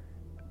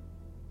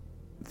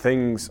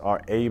things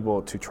are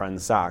able to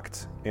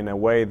transact in a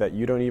way that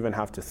you don't even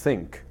have to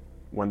think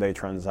when they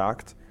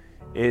transact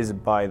is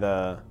by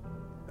the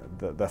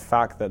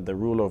fact that the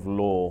rule of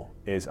law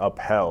is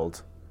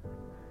upheld.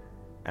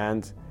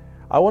 And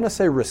I want to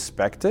say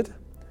respected,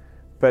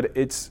 but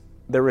it's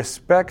the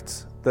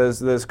respect,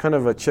 there's kind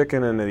of a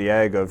chicken and the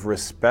egg of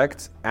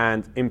respect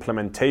and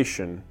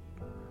implementation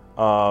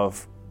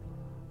of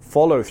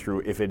follow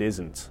through if it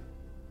isn't.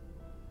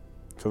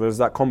 So there's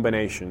that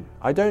combination.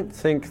 I don't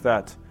think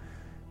that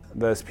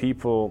there's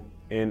people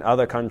in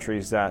other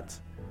countries that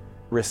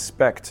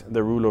respect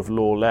the rule of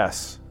law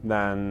less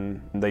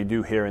than they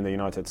do here in the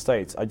United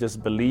States. I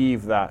just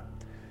believe that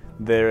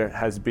there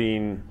has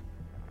been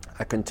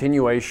a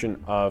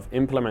continuation of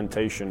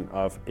implementation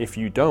of if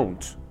you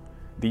don't,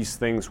 these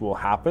things will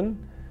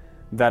happen,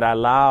 that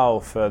allow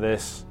for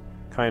this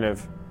kind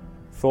of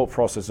thought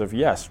process of,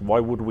 yes, why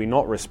would we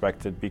not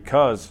respect it?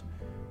 Because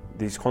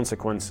these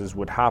consequences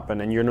would happen,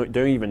 and you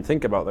don't even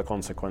think about the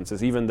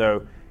consequences, even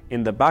though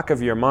in the back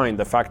of your mind,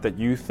 the fact that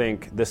you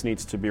think this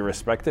needs to be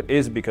respected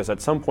is because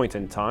at some point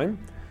in time,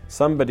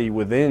 somebody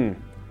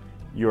within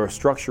your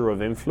structure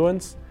of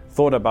influence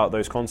thought about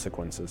those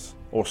consequences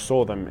or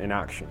saw them in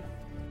action.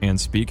 And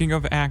speaking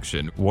of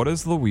action, what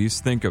does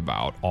Luis think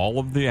about all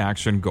of the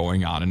action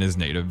going on in his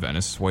native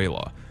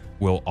Venezuela?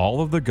 Will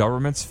all of the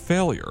government's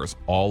failures,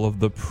 all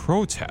of the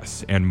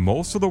protests, and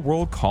most of the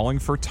world calling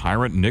for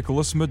tyrant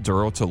Nicolas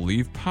Maduro to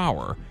leave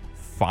power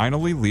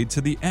finally lead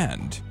to the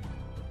end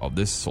of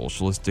this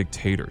socialist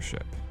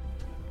dictatorship?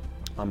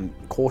 I'm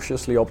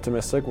cautiously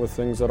optimistic with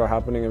things that are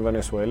happening in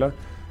Venezuela,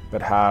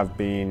 but have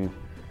been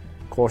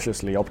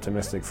cautiously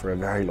optimistic for a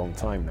very long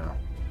time now.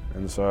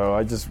 And so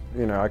I just,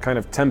 I kind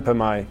of temper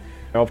my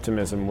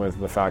optimism with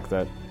the fact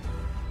that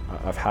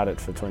I've had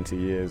it for 20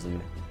 years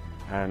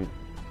and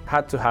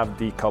had to have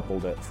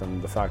decoupled it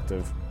from the fact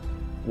of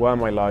where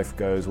my life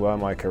goes, where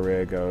my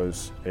career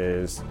goes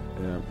is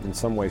in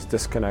some ways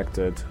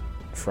disconnected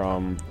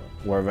from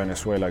where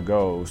Venezuela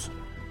goes.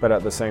 But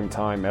at the same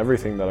time,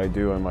 everything that I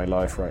do in my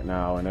life right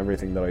now and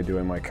everything that I do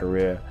in my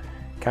career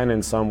can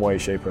in some way,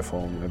 shape or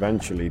form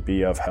eventually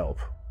be of help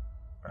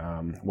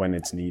when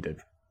it's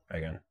needed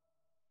again.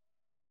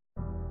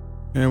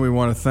 And we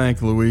want to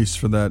thank Luis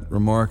for that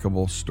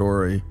remarkable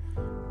story.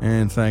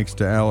 And thanks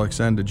to Alex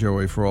and to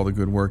Joey for all the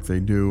good work they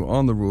do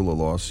on the Rule of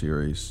Law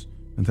series.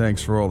 And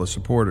thanks for all the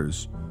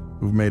supporters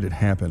who've made it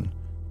happen.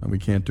 And we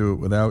can't do it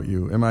without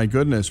you. And my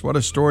goodness, what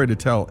a story to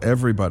tell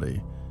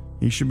everybody.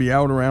 He should be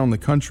out around the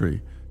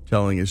country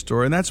telling his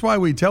story. And that's why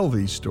we tell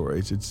these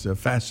stories. It's a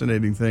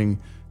fascinating thing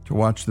to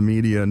watch the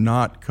media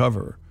not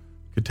cover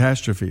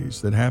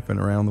catastrophes that happen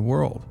around the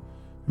world.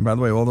 And by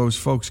the way, all those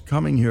folks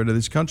coming here to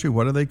this country,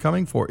 what are they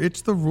coming for?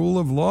 It's the rule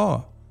of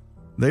law.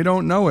 They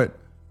don't know it,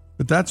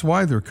 but that's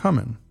why they're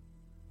coming.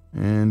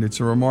 And it's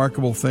a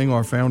remarkable thing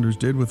our founders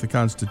did with the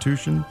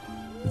Constitution.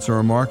 It's a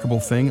remarkable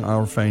thing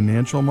our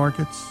financial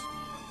markets,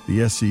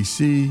 the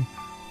SEC,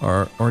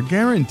 are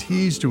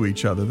guarantees to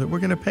each other that we're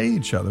going to pay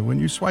each other when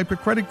you swipe a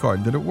credit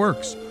card, that it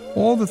works.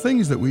 All the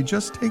things that we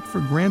just take for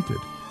granted.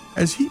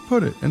 As he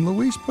put it, and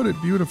Luis put it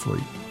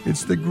beautifully,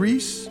 it's the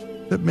grease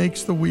that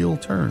makes the wheel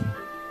turn.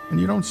 And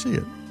you don't see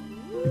it.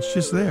 It's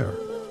just there.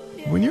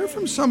 When you're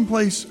from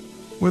someplace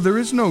where there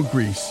is no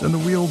grease and the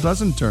wheel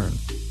doesn't turn,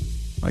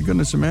 my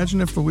goodness, imagine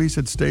if Luis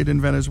had stayed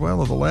in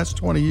Venezuela. The last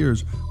 20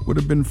 years would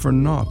have been for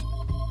naught.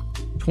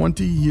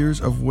 20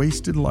 years of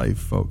wasted life,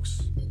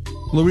 folks.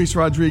 Luis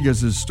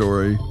Rodriguez's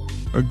story,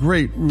 a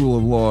great Rule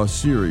of Law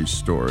series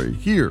story,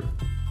 here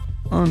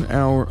on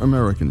Our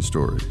American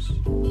Stories.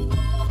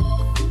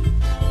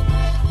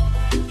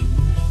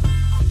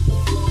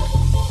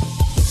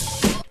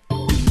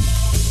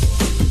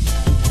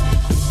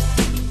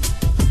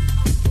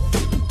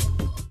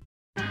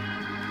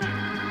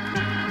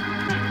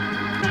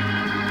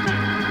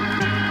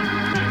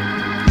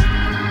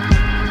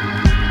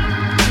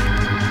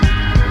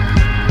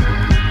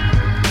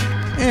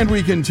 And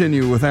we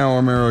continue with Our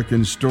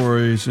American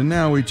Stories, and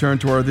now we turn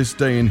to our This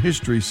Day in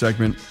History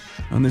segment.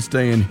 On this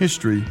day in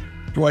history,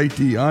 Dwight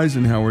D.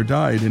 Eisenhower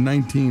died in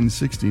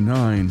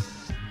 1969.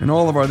 And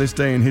all of our This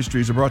Day in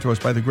Histories are brought to us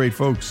by the great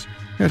folks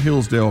at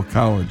Hillsdale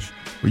College,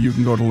 where you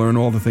can go to learn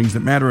all the things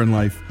that matter in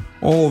life,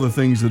 all the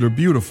things that are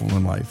beautiful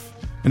in life.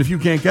 And if you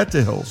can't get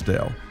to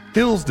Hillsdale,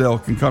 Hillsdale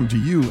can come to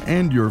you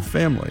and your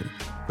family.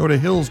 Go to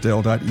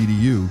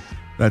hillsdale.edu.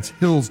 That's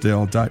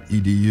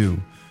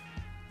hillsdale.edu.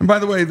 And by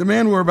the way, the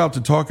man we're about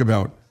to talk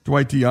about,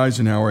 Dwight D.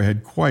 Eisenhower,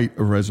 had quite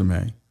a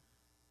resume.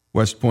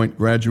 West Point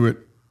graduate.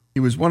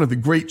 He was one of the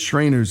great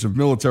trainers of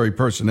military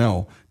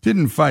personnel.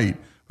 Didn't fight,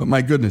 but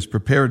my goodness,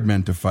 prepared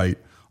men to fight.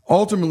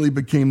 Ultimately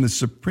became the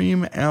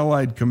Supreme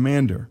Allied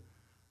Commander,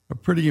 a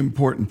pretty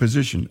important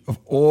position of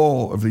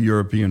all of the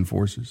European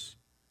forces.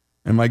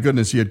 And my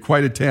goodness, he had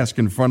quite a task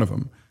in front of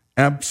him.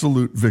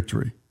 Absolute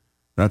victory.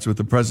 That's what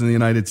the President of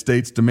the United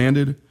States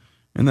demanded,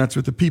 and that's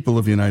what the people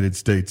of the United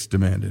States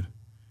demanded.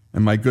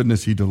 And my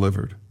goodness, he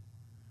delivered.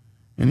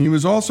 And he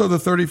was also the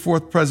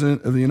 34th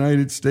President of the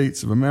United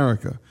States of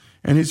America.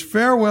 And his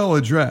farewell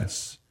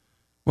address,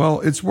 well,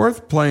 it's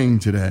worth playing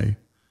today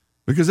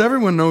because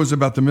everyone knows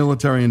about the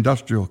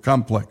military-industrial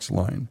complex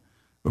line.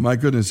 But my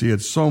goodness, he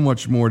had so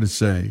much more to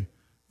say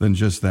than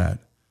just that.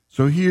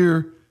 So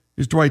here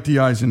is Dwight D.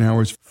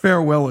 Eisenhower's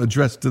farewell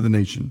address to the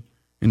nation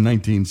in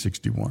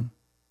 1961.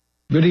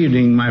 Good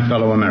evening, my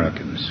fellow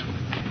Americans.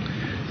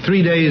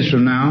 3 days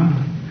from now,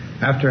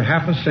 after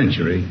half a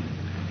century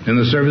in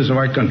the service of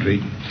our country,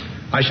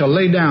 I shall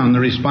lay down the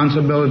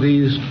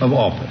responsibilities of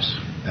office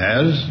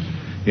as,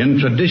 in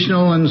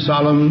traditional and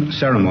solemn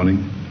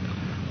ceremony,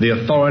 the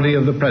authority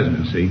of the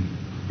presidency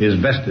is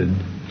vested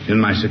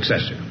in my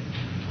successor.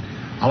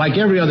 Like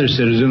every other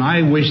citizen,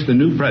 I wish the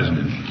new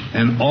president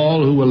and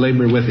all who will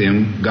labor with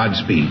him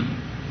Godspeed.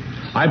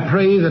 I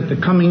pray that the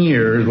coming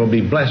years will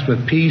be blessed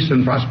with peace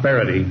and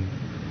prosperity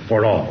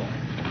for all.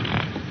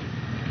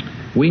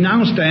 We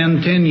now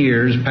stand 10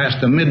 years past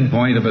the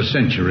midpoint of a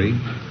century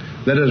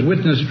that has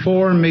witnessed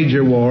 4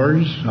 major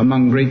wars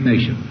among great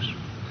nations.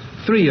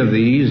 3 of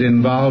these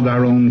involved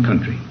our own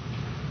country.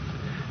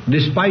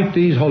 Despite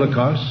these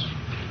holocausts,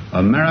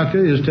 America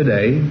is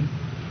today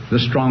the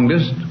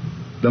strongest,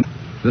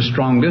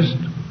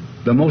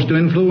 the most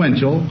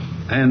influential,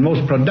 and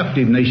most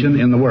productive nation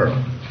in the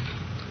world.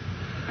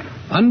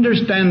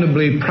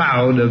 Understandably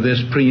proud of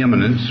this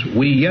preeminence,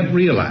 we yet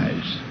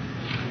realize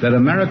that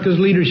America's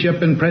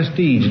leadership and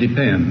prestige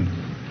depend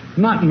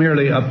not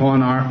merely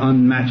upon our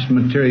unmatched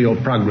material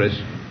progress,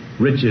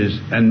 riches,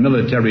 and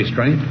military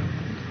strength,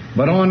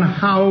 but on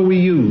how we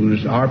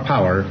use our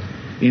power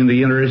in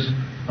the interest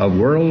of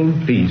world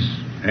peace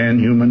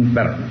and human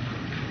betterment.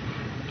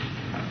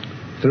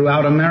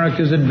 Throughout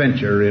America's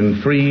adventure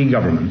in free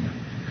government,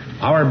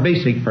 our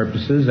basic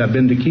purposes have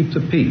been to keep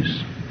the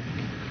peace,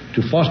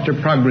 to foster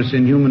progress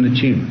in human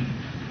achievement,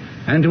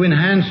 and to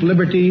enhance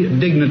liberty,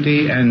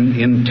 dignity, and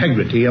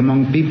integrity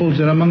among peoples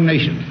and among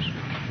nations.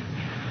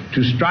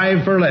 To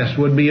strive for less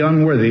would be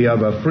unworthy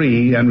of a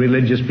free and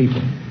religious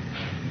people.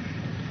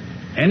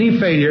 Any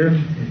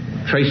failure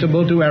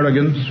traceable to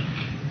arrogance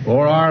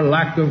or our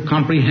lack of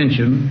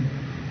comprehension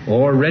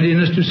or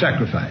readiness to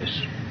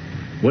sacrifice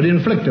would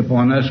inflict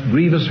upon us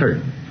grievous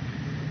hurt,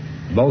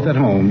 both at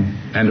home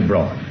and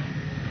abroad.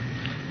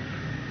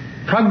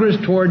 Progress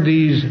toward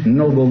these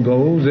noble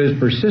goals is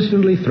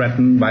persistently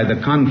threatened by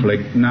the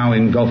conflict now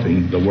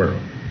engulfing the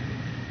world.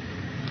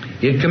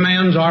 It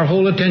commands our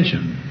whole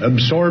attention,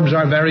 absorbs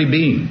our very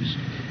beings.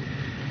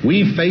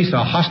 We face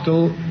a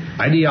hostile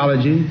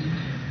ideology,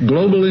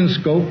 global in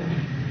scope,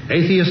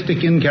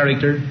 atheistic in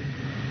character,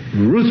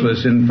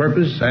 ruthless in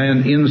purpose,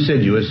 and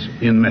insidious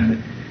in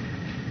method.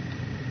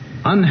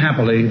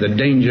 Unhappily, the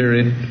danger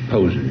it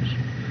poses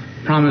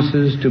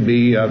promises to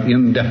be of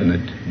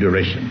indefinite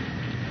duration.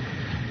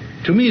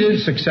 To meet it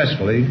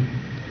successfully,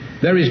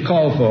 there is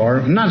call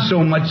for not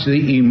so much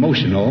the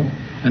emotional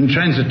and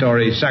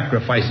transitory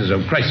sacrifices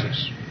of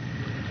crisis,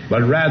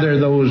 but rather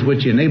those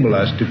which enable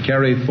us to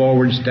carry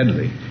forward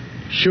steadily,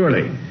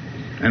 surely,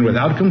 and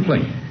without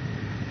complaint,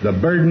 the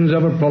burdens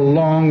of a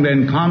prolonged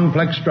and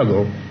complex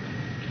struggle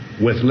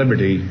with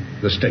liberty,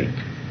 the stake.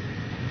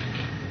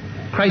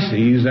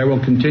 Crises there will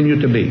continue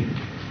to be.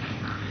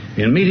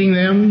 In meeting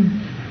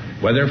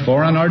them, whether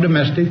foreign or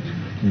domestic,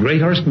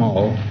 great or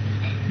small,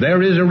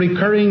 there is a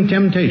recurring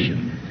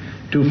temptation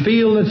to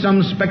feel that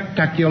some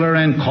spectacular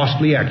and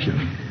costly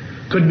action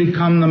could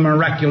become the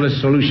miraculous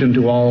solution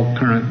to all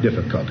current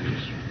difficulties.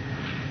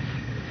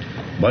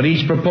 But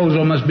each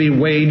proposal must be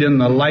weighed in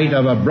the light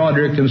of a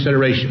broader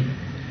consideration,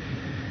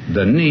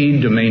 the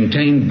need to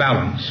maintain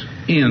balance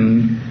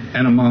in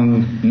and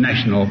among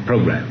national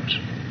programs.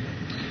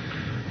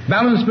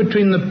 Balance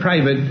between the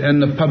private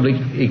and the public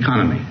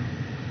economy.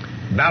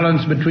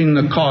 Balance between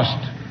the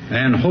cost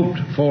and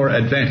hoped-for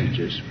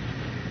advantages.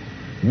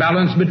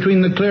 Balance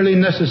between the clearly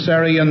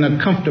necessary and the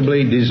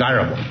comfortably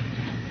desirable.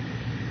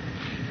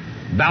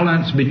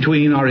 Balance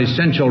between our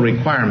essential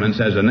requirements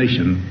as a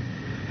nation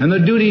and the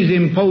duties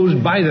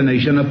imposed by the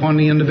nation upon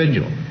the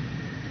individual.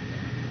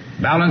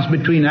 Balance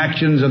between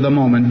actions of the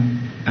moment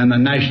and the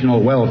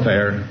national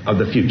welfare of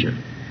the future.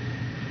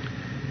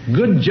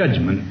 Good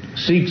judgment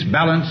seeks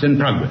balance in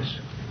progress.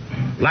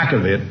 Lack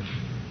of it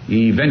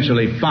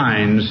eventually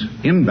finds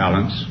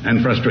imbalance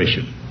and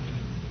frustration.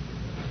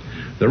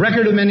 The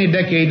record of many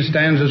decades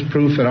stands as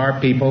proof that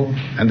our people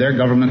and their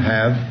government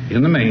have,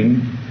 in the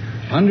main,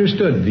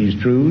 understood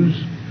these truths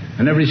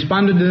and have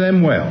responded to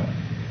them well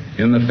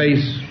in the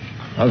face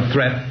of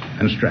threat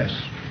and stress.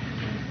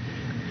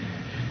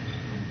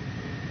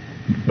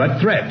 But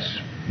threats,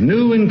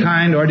 new in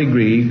kind or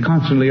degree,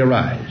 constantly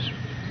arise.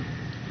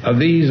 Of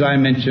these I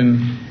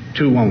mention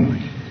 2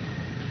 only.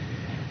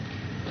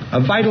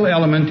 A vital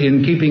element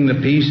in keeping the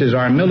peace is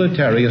our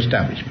military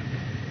establishment.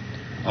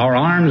 Our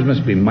arms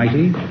must be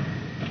mighty,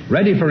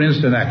 ready for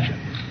instant action,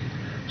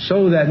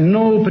 so that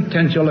no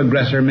potential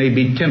aggressor may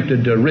be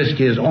tempted to risk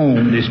his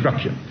own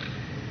destruction.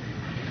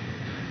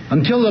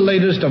 Until the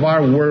latest of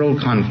our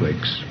world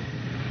conflicts,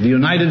 the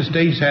United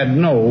States had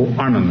no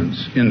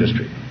armaments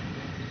industry.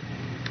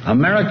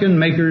 American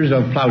makers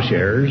of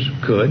plowshares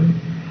could,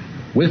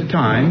 with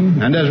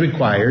time and as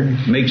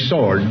required, make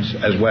swords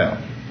as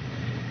well.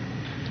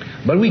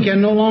 But we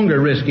can no longer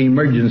risk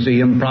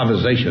emergency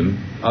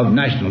improvisation of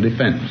national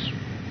defense.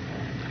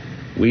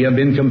 We have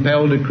been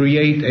compelled to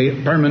create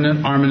a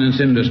permanent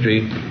armaments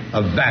industry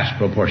of vast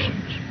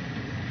proportions.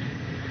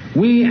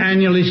 We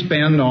annually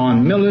spend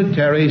on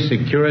military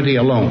security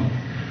alone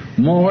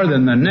more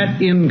than the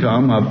net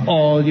income of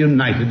all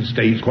United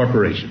States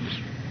corporations.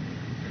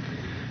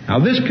 Now,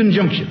 this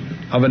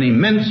conjunction of an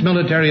immense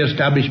military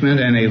establishment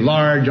and a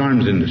large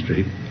arms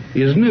industry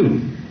is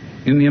new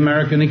in the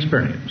American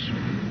experience.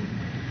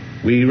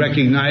 We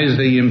recognize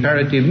the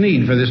imperative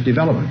need for this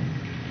development,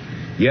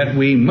 yet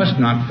we must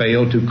not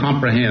fail to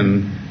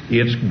comprehend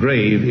its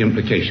grave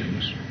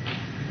implications.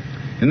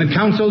 In the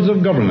councils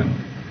of government,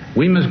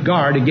 we must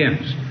guard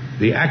against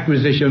the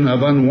acquisition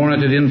of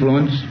unwarranted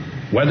influence,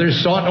 whether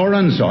sought or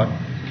unsought,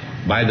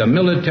 by the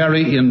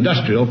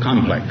military-industrial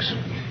complex.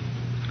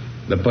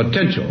 The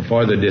potential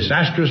for the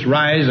disastrous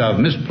rise of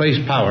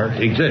misplaced power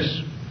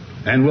exists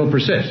and will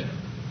persist.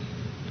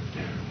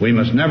 We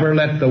must never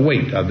let the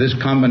weight of this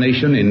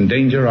combination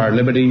endanger our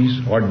liberties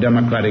or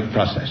democratic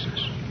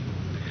processes.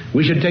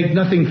 We should take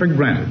nothing for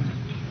granted.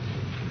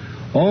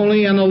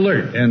 Only an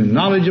alert and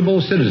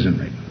knowledgeable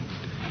citizenry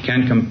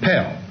can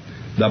compel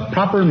the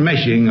proper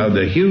meshing of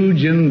the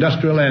huge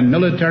industrial and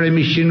military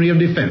machinery of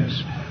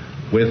defense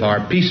with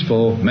our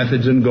peaceful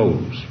methods and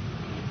goals,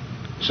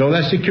 so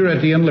that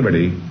security and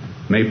liberty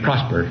may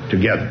prosper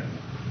together.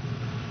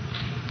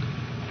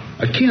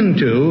 Akin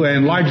to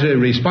and largely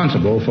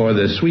responsible for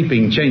the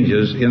sweeping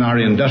changes in our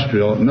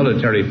industrial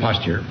military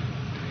posture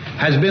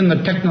has been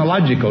the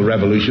technological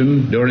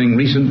revolution during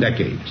recent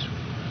decades.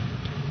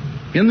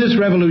 In this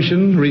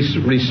revolution,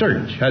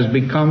 research has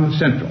become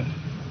central.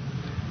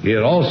 It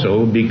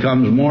also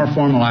becomes more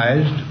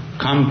formalized,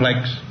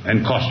 complex,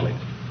 and costly.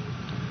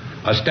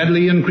 A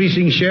steadily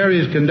increasing share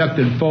is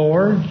conducted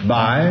for,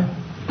 by,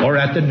 or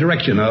at the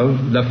direction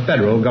of the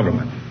federal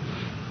government.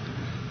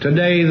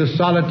 Today, the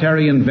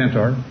solitary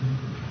inventor,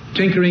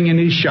 tinkering in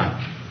his shop,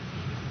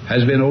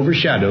 has been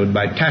overshadowed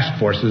by task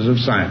forces of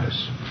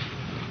scientists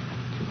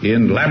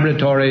in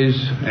laboratories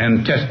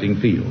and testing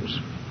fields.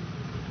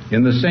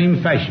 In the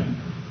same fashion,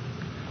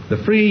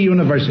 the free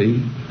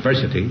university,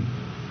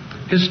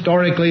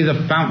 historically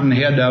the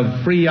fountainhead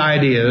of free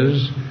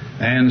ideas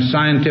and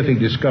scientific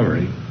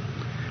discovery,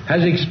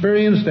 has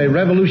experienced a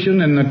revolution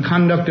in the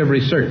conduct of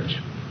research.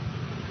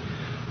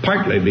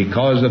 Partly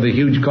because of the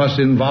huge costs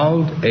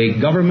involved, a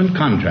government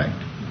contract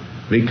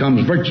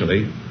becomes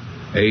virtually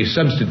a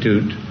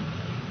substitute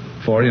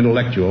for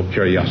intellectual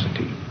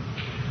curiosity.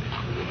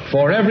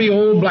 For every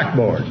old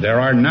blackboard, there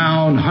are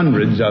now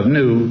hundreds of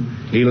new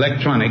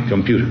electronic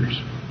computers.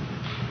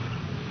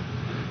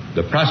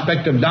 The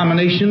prospect of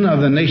domination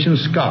of the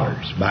nation's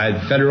scholars by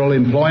federal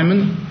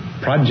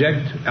employment,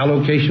 project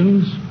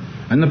allocations,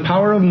 and the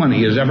power of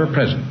money is ever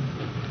present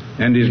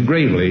and is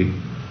gravely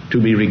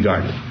to be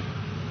regarded.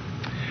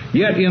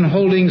 Yet in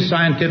holding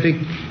scientific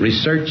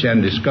research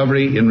and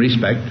discovery in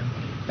respect,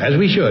 as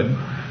we should,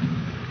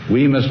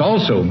 we must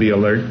also be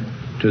alert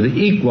to the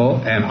equal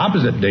and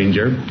opposite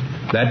danger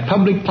that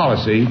public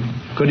policy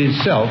could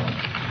itself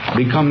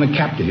become the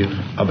captive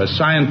of a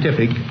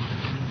scientific,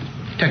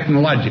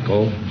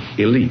 technological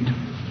elite.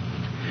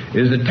 It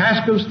is the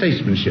task of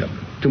statesmanship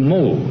to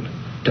mold,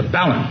 to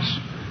balance,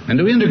 and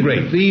to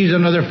integrate these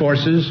and other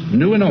forces,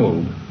 new and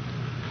old,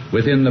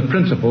 within the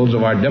principles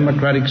of our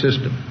democratic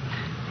system,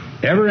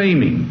 ever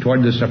aiming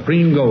toward the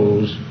supreme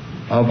goals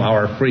of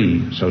our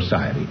free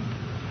society.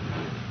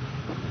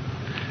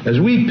 As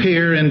we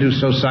peer into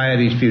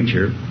society's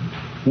future,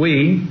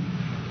 we,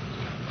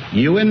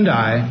 you and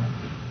I,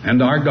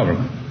 and our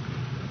government,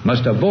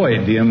 must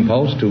avoid the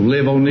impulse to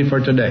live only for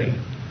today,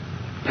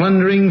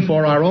 plundering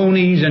for our own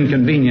ease and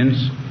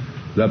convenience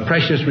the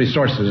precious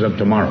resources of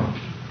tomorrow.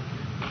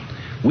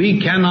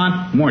 We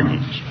cannot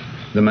mortgage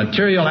the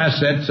material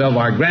assets of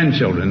our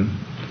grandchildren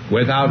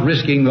without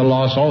risking the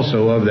loss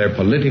also of their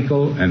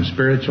political and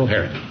spiritual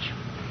heritage.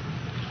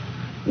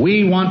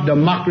 We want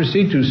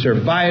democracy to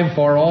survive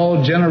for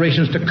all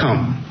generations to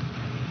come,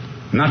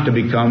 not to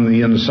become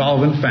the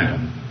insolvent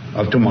phantom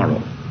of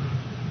tomorrow.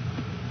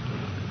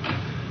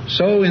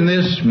 So in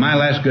this, my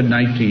last good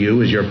night to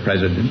you as your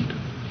president,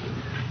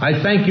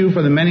 I thank you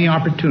for the many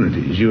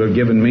opportunities you have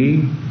given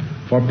me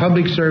for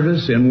public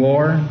service in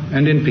war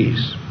and in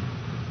peace.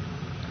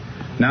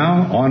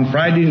 Now, on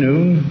Friday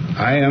noon,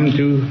 I am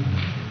to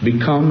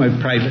become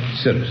a private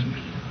citizen.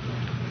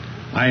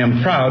 I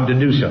am proud to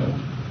do so.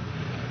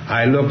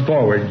 I look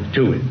forward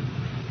to it.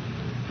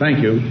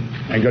 Thank you,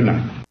 and good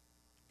night.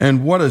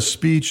 And what a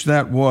speech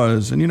that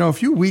was. And, you know,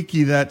 if you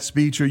wiki that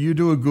speech or you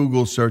do a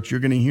Google search,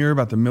 you're going to hear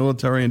about the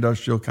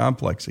military-industrial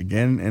complex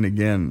again and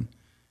again.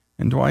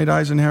 And Dwight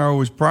Eisenhower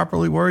was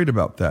properly worried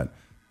about that.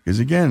 Because,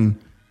 again,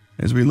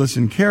 as we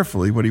listen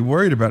carefully, what he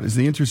worried about is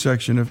the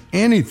intersection of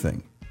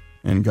anything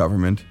in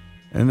government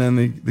And then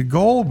the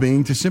goal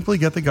being to simply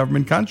get the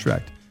government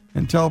contract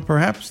and tell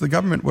perhaps the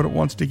government what it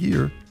wants to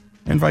hear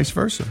and vice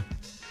versa.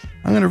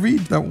 I'm going to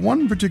read that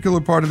one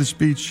particular part of the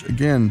speech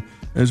again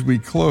as we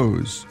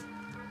close.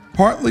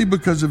 Partly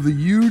because of the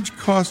huge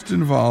cost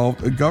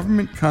involved, a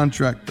government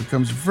contract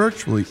becomes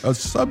virtually a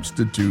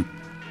substitute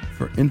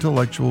for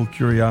intellectual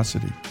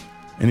curiosity.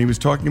 And he was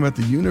talking about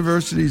the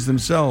universities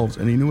themselves,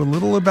 and he knew a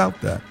little about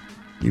that.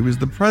 He was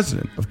the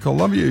president of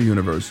Columbia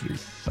University,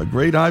 a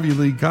great Ivy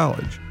League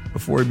college,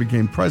 before he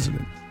became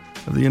president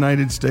of the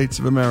United States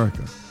of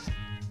America.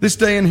 This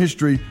day in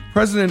history,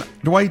 President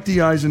Dwight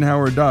D.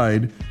 Eisenhower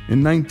died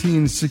in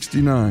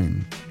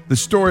 1969. The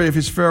story of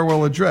his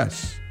farewell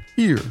address,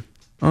 here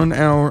on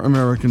Our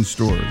American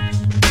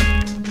Stories.